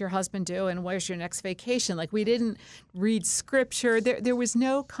 what does your husband do, and where's your next vacation? Like, we didn't read scripture. There was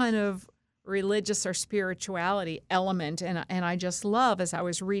no kind of religious or spirituality element. And I just love, as I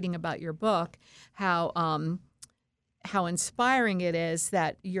was reading about your book, how inspiring it is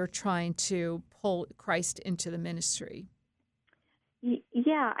that you're trying to pull Christ into the ministry.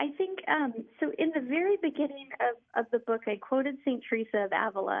 Yeah, I think so. In the very beginning of the book, I quoted St. Teresa of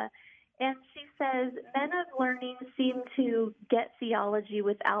Avila, and she says, "Men of learning seem to get theology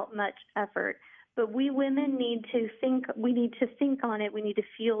without much effort, but we women need to think. We need to think on it. We need to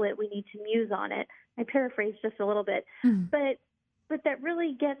feel it. We need to muse on it." I paraphrase just a little bit, but that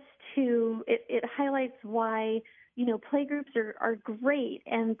really gets to it. It highlights why playgroups are great,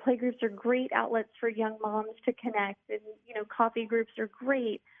 and playgroups are great outlets for young moms to connect, and coffee groups are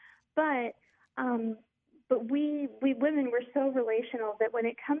great, but we women, we're so relational that when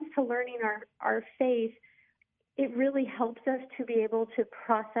it comes to learning our faith, it really helps us to be able to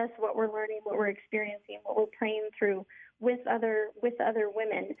process what we're learning, what we're experiencing, what we're praying through with other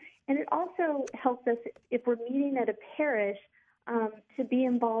women, and it also helps us if we're meeting at a parish to be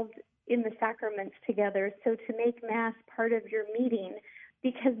involved in the sacraments together. So to make Mass part of your meeting,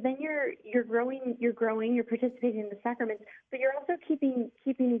 because then you're growing, you're participating in the sacraments, but you're also keeping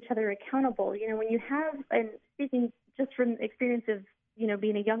each other accountable. When you have, and speaking just from experience of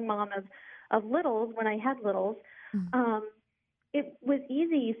being a young mom of littles, when I had littles, it was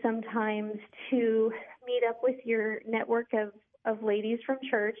easy sometimes to meet up with your network of ladies from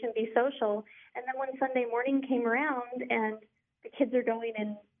church and be social, and then when Sunday morning came around and the kids are going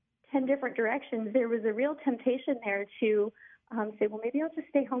in 10 different directions, there was a real temptation there to say, well, maybe I'll just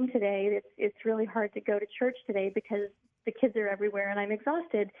stay home today. It's really hard to go to church today because the kids are everywhere and I'm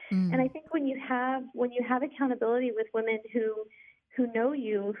exhausted. And I think when you have accountability with women who know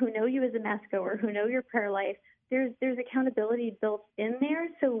you as a Mass goer, who know your prayer life, there's accountability built in there.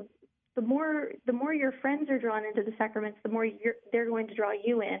 So the more your friends are drawn into the sacraments, the more they're going to draw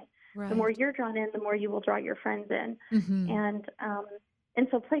you in. Right. The more you're drawn in, the more you will draw your friends in. And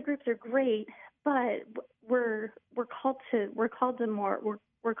so play groups are great, but we're called to more.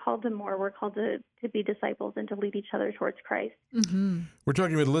 We're called to be disciples and to lead each other towards Christ. We're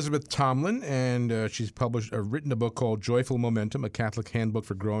talking with Elizabeth Tomlin, and she's written a book called Joyful Momentum, a Catholic Handbook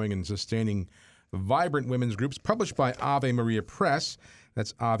for Growing and Sustaining Vibrant Women's Groups, published by Ave Maria Press.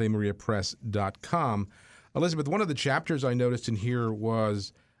 That's AveMariaPress.com. Elizabeth, one of the chapters I noticed in here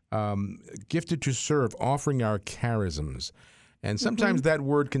was gifted to serve, offering our charisms. And sometimes that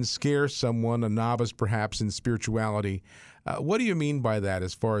word can scare someone, a novice perhaps in spirituality. What do you mean by that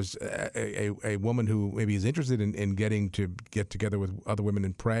as far as a woman who maybe is interested in getting to get together with other women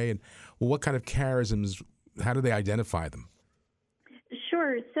and pray? And what kind of charisms, how do they identify them?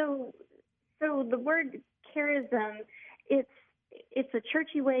 Sure. So the word charism, it's a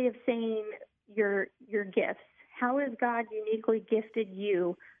churchy way of saying your gifts. How has God uniquely gifted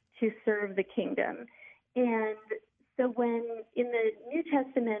you to serve the kingdom? And so when in the New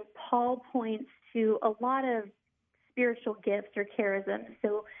Testament, Paul points to a lot of spiritual gifts or charisms.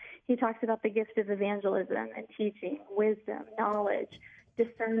 So he talks about the gift of evangelism and teaching, wisdom, knowledge,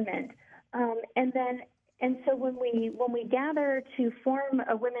 discernment. And so when we gather to form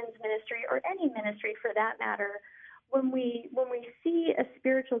a women's ministry, or any ministry for that matter, when we see a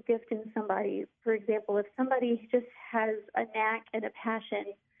spiritual gift in somebody, for example, if somebody just has a knack and a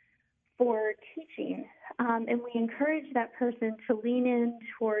passion for teaching, and we encourage that person to lean in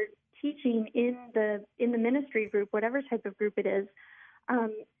toward teaching in the ministry group, whatever type of group it is,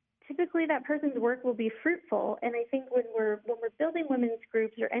 typically that person's work will be fruitful. And I think when we're building women's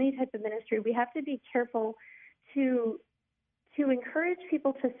groups or any type of ministry, we have to be careful to encourage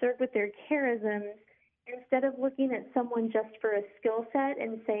people to serve with their charisms instead of looking at someone just for a skill set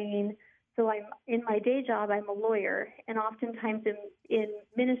and saying, so I'm in my day job, I'm a lawyer. And oftentimes in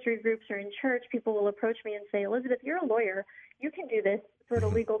ministry groups or in church, people will approach me and say, Elizabeth, you're a lawyer. You can do this sort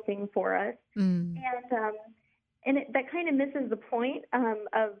of legal thing for us. that kind of misses the point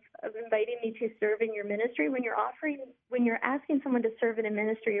of inviting me to serve in your ministry. When you're asking someone to serve in a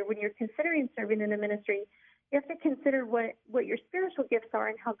ministry, or when you're considering serving in a ministry, you have to consider what your spiritual gifts are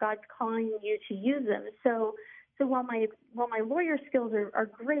and how God's calling you to use them. So while my lawyer skills are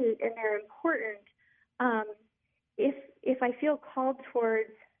great and they're important, if I feel called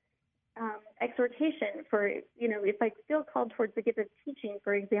towards exhortation, if I feel called towards the gift of teaching,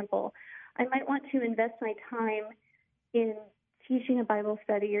 for example, I might want to invest my time in teaching a Bible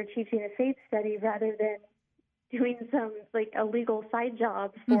study or teaching a faith study rather than doing some a legal side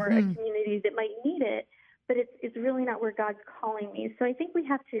job for a community that might need it, but it's really not where God's calling me. So I think we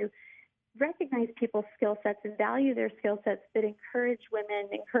have to recognize people's skill sets and value their skill sets, but encourage women,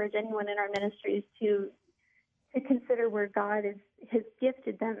 encourage anyone in our ministries to consider where God has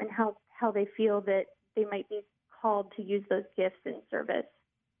gifted them and how they feel that they might be called to use those gifts in service.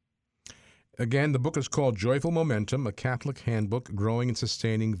 Again, the book is called Joyful Momentum, a Catholic Handbook, Growing and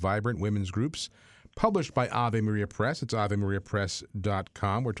Sustaining Vibrant Women's Groups, published by Ave Maria Press. It's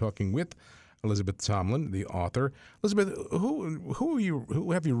AveMariaPress.com. We're talking with Elizabeth Tomlin, the author. Elizabeth,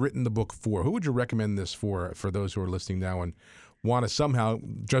 who have you written the book for? Who would you recommend this for those who are listening now and want to somehow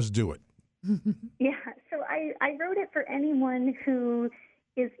just do it? Yeah, so I wrote it for anyone who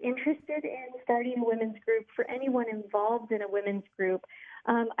is interested in starting a women's group, for anyone involved in a women's group.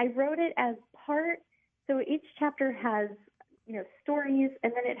 I wrote it as part, so each chapter has stories,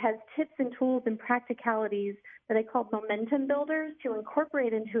 and then it has tips and tools and practicalities that I call momentum builders to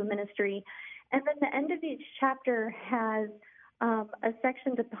incorporate into a ministry. And then the end of each chapter has a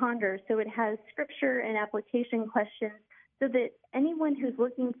section to ponder. So it has scripture and application questions so that anyone who's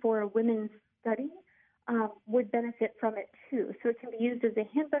looking for a women's study would benefit from it too. So it can be used as a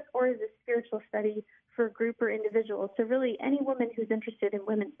handbook or as a spiritual study for a group or individual. So really any woman who's interested in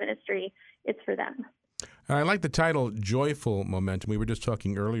women's ministry, it's for them. I like the title, Joyful Momentum. We were just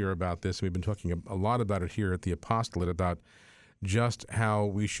talking earlier about this. We've been talking a lot about it here at the Apostolate, about just how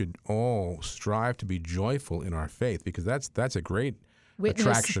we should all strive to be joyful in our faith, because that's a great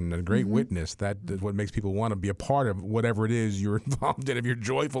attraction and a great witness. That is what makes people want to be a part of whatever it is you're involved in. If you're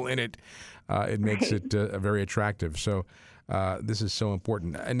joyful in it, it makes it very attractive. So this is so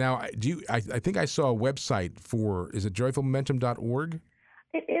important. And now, I think I saw a website is it joyfulmomentum.org?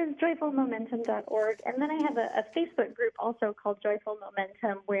 It is joyfulmomentum.org, and then I have a Facebook group also called Joyful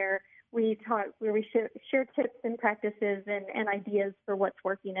Momentum, where we share tips and practices and ideas for what's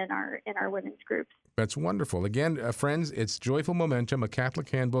working in our women's groups. That's wonderful. Again, friends, it's Joyful Momentum, a Catholic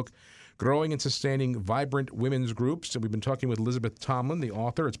Handbook, Growing and Sustaining Vibrant Women's Groups. And we've been talking with Elizabeth Tomlin, the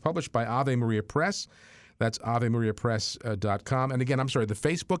author. It's published by Ave Maria Press. That's AveMariaPress.com. And again, I'm sorry, the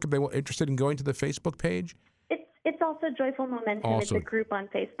Facebook, if they were interested in going to the Facebook page? It's also Joyful Momentum. It's a group on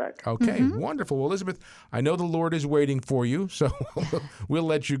Facebook. Okay, wonderful. Well, Elizabeth, I know the Lord is waiting for you, so we'll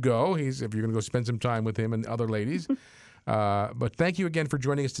let you go. If you're going to go spend some time with him and other ladies. But thank you again for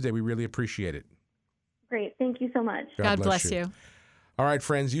joining us today. We really appreciate it. Great. Thank you so much. God bless you. All right,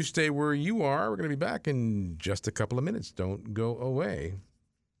 friends, you stay where you are. We're going to be back in just a couple of minutes. Don't go away.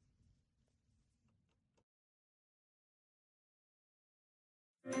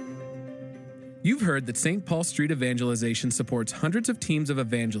 You've heard that St. Paul Street Evangelization supports hundreds of teams of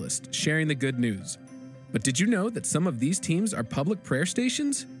evangelists sharing the good news. But did you know that some of these teams are public prayer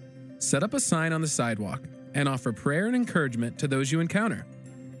stations? Set up a sign on the sidewalk and offer prayer and encouragement to those you encounter.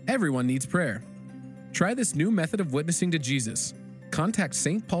 Everyone needs prayer. Try this new method of witnessing to Jesus. Contact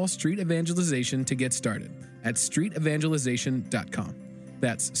St. Paul Street Evangelization to get started at streetevangelization.com.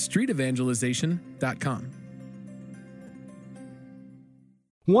 That's streetevangelization.com.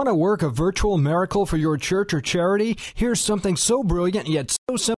 Want to work a virtual miracle for your church or charity? Here's something so brilliant yet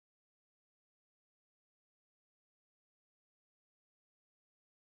so simple.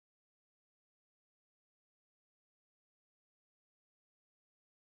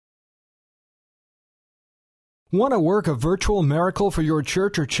 Want to work a virtual miracle for your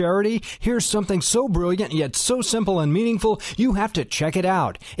church or charity? Here's something so brilliant yet so simple and meaningful, you have to check it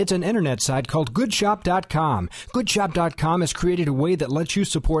out. It's an internet site called Goodshop.com. Goodshop.com has created a way that lets you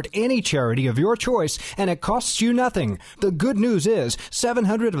support any charity of your choice, and it costs you nothing. The good news is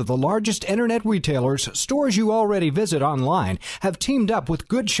 700 of the largest internet retailers, stores you already visit online, have teamed up with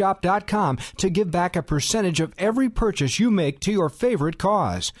Goodshop.com to give back a percentage of every purchase you make to your favorite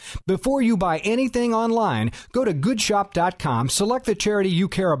cause. Before you buy anything online, go Go to goodshop.com, select the charity you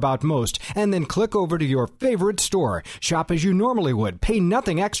care about most, and then click over to your favorite store. Shop as you normally would, pay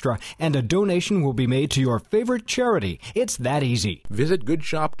nothing extra, and a donation will be made to your favorite charity. It's that easy. Visit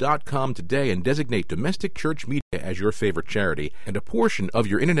goodshop.com today and designate Domestic Church Media as your favorite charity, and a portion of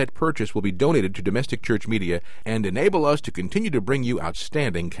your internet purchase will be donated to Domestic Church Media and enable us to continue to bring you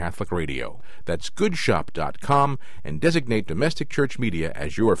outstanding Catholic radio. That's goodshop.com and designate Domestic Church Media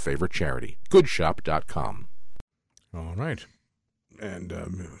as your favorite charity. Goodshop.com. All right. And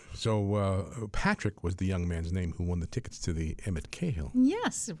so Patrick was the young man's name who won the tickets to the Emmett Cahill.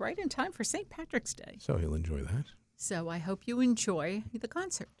 Yes, right in time for St. Patrick's Day. So he'll enjoy that. So I hope you enjoy the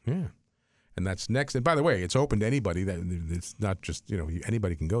concert. Yeah. And that's next. And by the way, it's open to anybody. It's not just,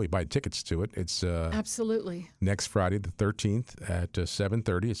 anybody can go. You buy tickets to it. It's absolutely next Friday, the 13th at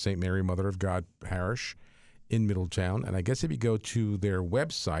 7:30 at St. Mary Mother of God Parish in Middletown. And I guess if you go to their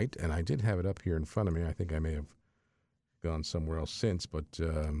website, and I did have it up here in front of me. I think I may have gone somewhere else since, but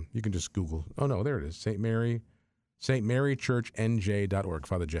you can just Google. Oh, no, there it is. St. Marychurchnj.org.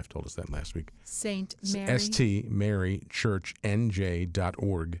 Father Jeff told us that last week. St. Mary. St.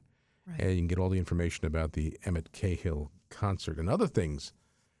 Marychurchnj.org. Right. And you can get all the information about the Emmett Cahill concert and other things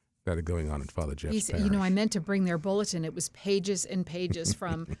that are going on at Father Jeff's parish. I meant to bring their bulletin. It was pages and pages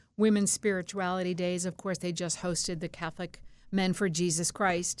from Women's Spirituality Days. Of course, they just hosted the Catholic Men for Jesus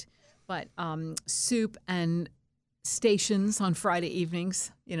Christ, but soup and stations on Friday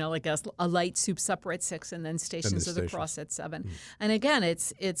evenings, like a light soup supper at 6 and then Stations of the Cross at 7. And again,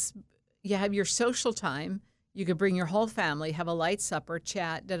 it's you have your social time. You could bring your whole family, have a light supper,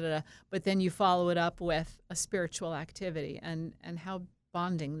 chat, but then you follow it up with a spiritual activity and how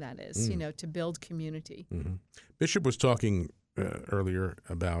bonding that is, to build community. Mm-hmm. Bishop was talking earlier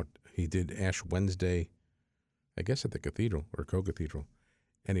about he did Ash Wednesday, I guess at the cathedral or co-cathedral,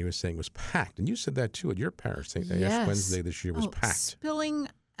 and he was saying it was packed. And you said that too at your parish. Yes. Ash Wednesday this year was packed. Spilling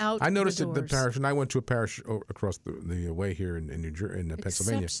out I noticed the at the parish, and I went to a parish across the way here in New Jersey, in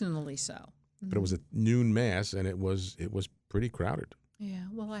Pennsylvania. Exceptionally so. But it was a noon mass, and it was pretty crowded. Yeah,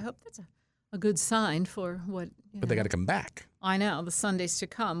 well, I hope that's a good sign for what. But they got to come back. I know, the Sundays to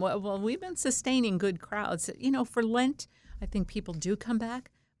come. Well, we've been sustaining good crowds. For Lent, I think people do come back,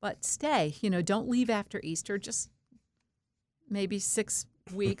 but stay. Don't leave after Easter. Just maybe 6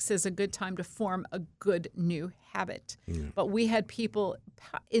 weeks is a good time to form a good new habit. Yeah. But we had people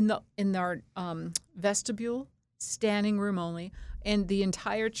in our vestibule, standing room only, and the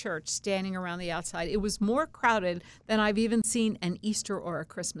entire church standing around the outside. It was more crowded than I've even seen an Easter or a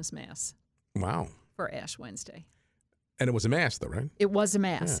Christmas Mass. Wow. For Ash Wednesday. And it was a Mass, though, right? It was a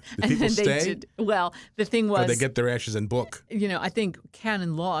Mass. Yeah. Did people stay? Well, the thing was... Or they get their ashes in book? I think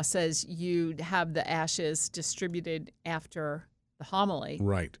canon law says you'd have the ashes distributed after the homily.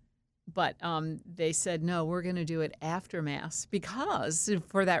 Right. But they said, no, we're going to do it after Mass because,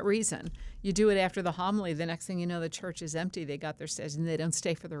 for that reason, you do it after the homily. The next thing you know, the church is empty. They got their stage, and they don't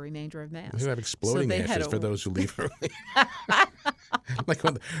stay for the remainder of Mass. They have exploding ashes for those who leave early. Like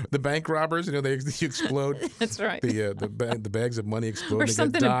when the bank robbers, you explode. That's right. The bags of money explode. Or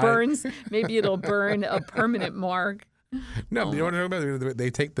something that burns. Maybe it'll burn a permanent mark. No, you know what I'm talking about? They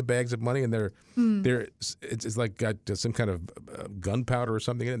take the bags of money and it's like got some kind of gunpowder or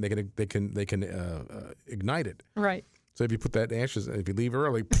something in it. And they can ignite it. Right. So if you put that ashes, if you leave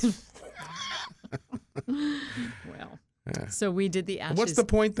early. Well, so we did the ashes. What's the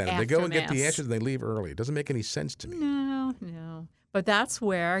point then? If they go and Mass. get the ashes and they leave early, it doesn't make any sense to me. No. But that's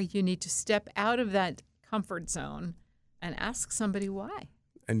where you need to step out of that comfort zone and ask somebody why.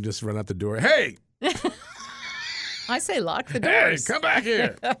 And just run out the door. Hey. I say lock the doors. Hey, come back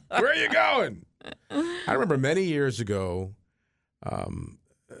here. Where are you going? I remember many years ago,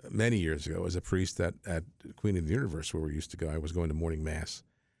 as a priest at Queen of the Universe, where we used to go, I was going to morning mass,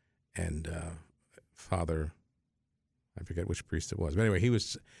 and Father, I forget which priest it was, but anyway, it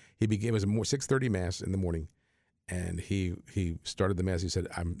was a 6:30 mass in the morning, and he started the mass. He said,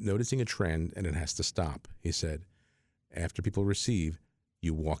 "I'm noticing a trend, and it has to stop." He said, "After people receive,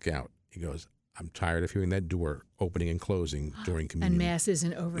 you walk out." He goes, "I'm tired of hearing that door opening and closing during communion." And Mass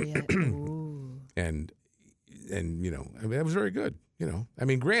isn't over yet. Ooh. And that was very good.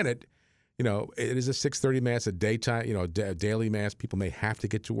 Granted, it is a 6:30 Mass, a daytime, a daily Mass. People may have to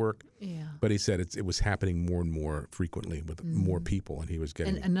get to work. Yeah. But he said it was happening more and more frequently with more people, and he was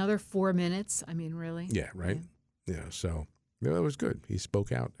getting... And another 4 minutes? Really? Yeah, right? Yeah, so it was good. He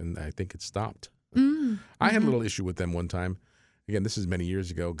spoke out, and I think it stopped. I had a little issue with them one time. Again, this is many years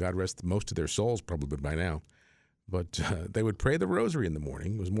ago. God rest most of their souls probably by now. But they would pray the rosary in the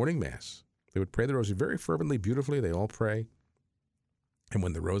morning. It was morning Mass. They would pray the rosary very fervently, beautifully. They all pray. And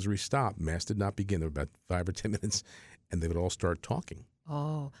when the rosary stopped, Mass did not begin. There were about 5 or 10 minutes, and they would all start talking.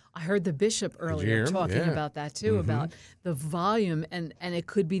 Oh, I heard the bishop earlier hear him? talking Yeah. about that too, about the volume, and it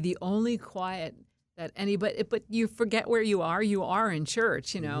could be the only quiet that anybody, but you forget where you are. You are in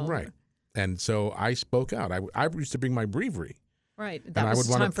church, you know. Right. And so I spoke out. I used to bring my breviary. Right. And That was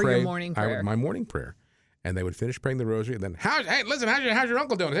wanna time for your morning prayer. my morning prayer. And they would finish praying the rosary, and then, hey, listen, how's your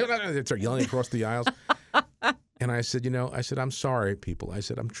uncle doing? They'd start yelling across the aisles. And I said, I'm sorry, people. I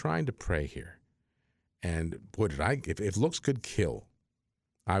said, I'm trying to pray here. And boy, if looks could kill,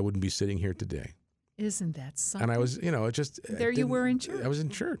 I wouldn't be sitting here today. Isn't that something? And I was, it just. There you were in church. I was in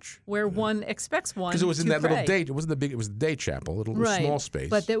church. Where one expects one Because it was in to that little pray. day. It wasn't the big, it was the day chapel, a little Right. small space.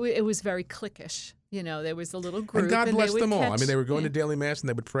 But it was very cliquish. There was a little group. And God they bless would them all. I catch- mean, they were going to daily Mass and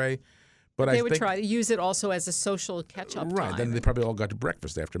they would pray. But they I would think, try to use it also as a social catch-up right, time. then they probably all got to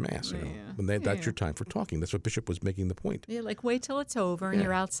breakfast after Mass. Yeah. When that's Yeah. your time for talking. That's what Bishop was making the point. Yeah, like wait till it's over and Yeah.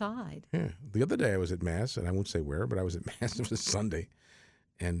 you're outside. Yeah. The other day I was at Mass, and I won't say where, but I was at Mass. It was a Sunday.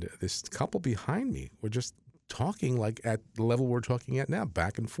 And this couple behind me were just talking like at the level we're talking at now,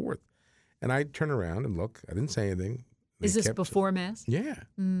 back and forth. And I turn around and look. I didn't say anything. They Is this kept- before Mass? Yeah.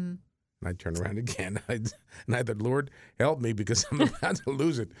 Mm. And I turned around again. And I thought, Lord, help me because I'm about to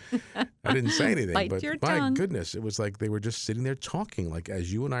lose it. I didn't say anything. Bite but your my tongue. goodness, it was like they were just sitting there talking like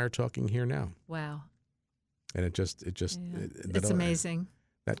as you and I are talking here now. Wow. And it just It's that- amazing.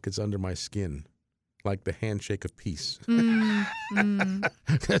 That gets under my skin, like the handshake of peace.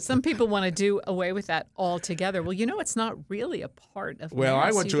 Some people want to do away with that altogether. Well, it's not really a part of Well, Mass.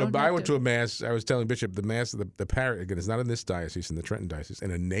 I went You to don't I have went to a Mass. I was telling Bishop the Mass of the parish, again, it's not in this diocese, in the Trenton diocese,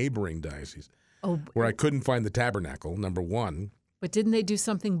 in a neighboring diocese, where I couldn't find the tabernacle, number one. But didn't they do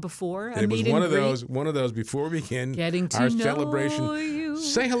something before? And it was one of those before we begin Getting to our know celebration. you.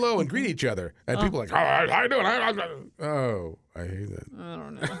 Say hello and greet each other. And people are like, how you doing? Oh, I hate that. I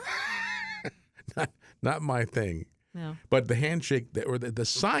don't know. Not my thing. No. But the handshake, or the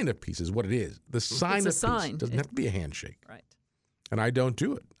sign of peace is what it is. The sign It's a of peace sign. doesn't have to be a handshake. Right. And I don't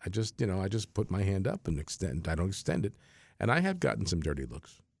do it. I just put my hand up and extend. I don't extend it. And I have gotten some dirty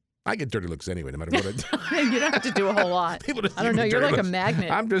looks. I get dirty looks anyway, no matter what I do. You don't have to do a whole lot. People just I don't give know. me You're dirty like a looks.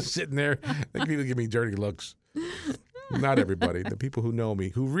 magnet. I'm just sitting there. I think people give me dirty looks. Not everybody. The people who know me,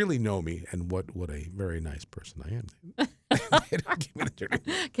 who really know me, and what a very nice person I am. They don't give me the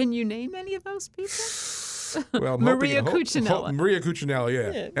dirty. Can you name any of those people? Well, I'm Maria hoping- Cuccinella. Maria Cuccinella,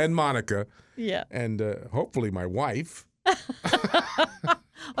 yeah. Yeah. And Monica. Yeah. And hopefully my wife.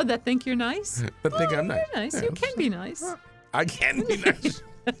 Oh, that think you're nice? That think I'm nice. You're nice. Yeah. You can be nice. I can be nice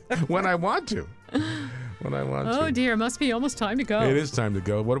when I want to. When I want to. Oh, dear. It must be almost time to go. It is time to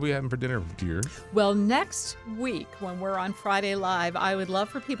go. What are we having for dinner, dear? Well, next week when we're on Friday Live, I would love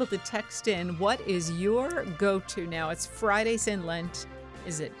for people to text in what is your go-to now. It's Fridays in Lent.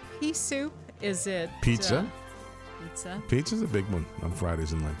 Is it pea soup? Is it Pizza? Pizza? Pizza's a big one on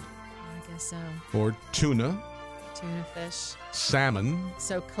Fridays in Lent. I guess so. Or tuna, Tuna fish. salmon,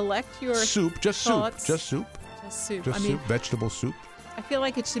 So collect your soup, just thoughts. soup, just soup, Just soup. just I mean, soup, vegetable soup. I feel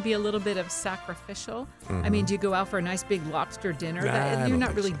like it should be a little bit of sacrificial. I Mhm. mean, do you go out for a nice big lobster dinner? Nah, I You're don't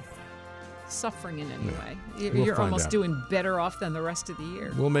not think really suffering in any way. We'll You're find almost out. doing better off than the rest of the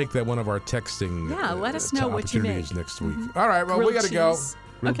year. We'll make that one of our texting Yeah, let us know what you opportunities make. next week. Mhm. All right, well, we Grilled got to go. cheese.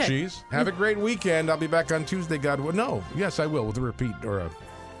 Grilled Okay. cheese. Have a great weekend. I'll be back on Tuesday, God. Well, no, yes, I will with a repeat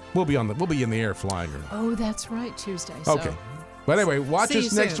we'll be in the air flying. Oh, that's right, Tuesday. So. Okay. But anyway, watch See you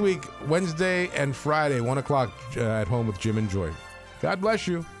us next soon. week, Wednesday and Friday, 1 o'clock at home with Jim and Joy. God bless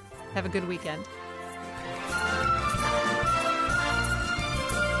you. Have a good weekend.